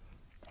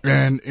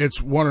 and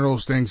it's one of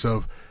those things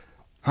of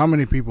how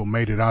many people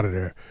made it out of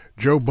there.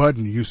 Joe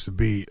Budden used to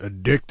be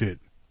addicted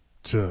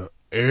to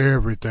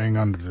everything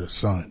under the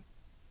sun,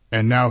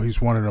 and now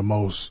he's one of the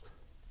most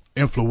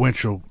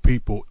influential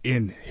people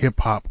in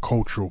hip hop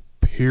cultural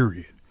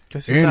period.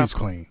 And he's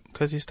clean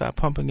because he stopped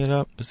pumping it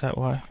up. Is that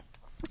why?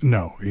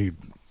 No,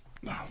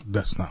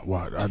 that's not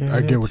why.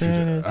 I get what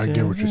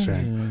you're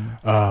saying.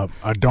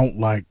 I don't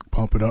like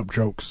pump it up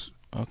jokes.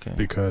 Okay.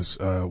 Because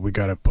we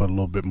got to put a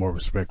little bit more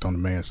respect on the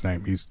man's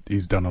name.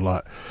 He's done a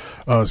lot.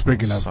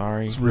 Speaking of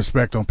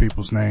respect on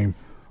people's name,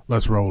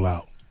 let's roll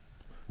out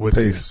with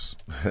Peace.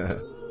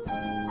 this.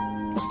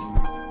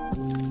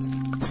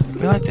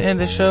 We like to end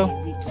the show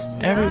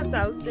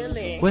so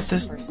silly. with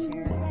this.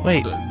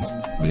 Wait.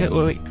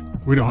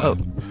 We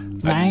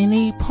don't.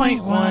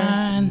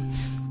 90.1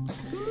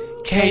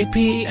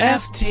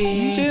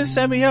 KPFT. You just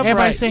set me up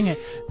Everybody right. sing it.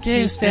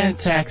 Houston,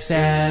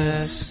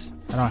 Texas.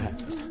 I don't have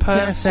it.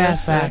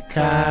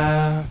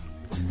 Pacifica.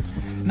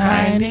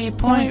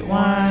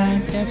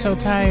 90.1. Get so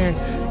tired.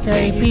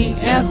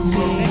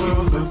 KPFT.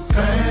 world of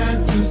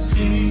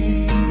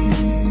fantasy.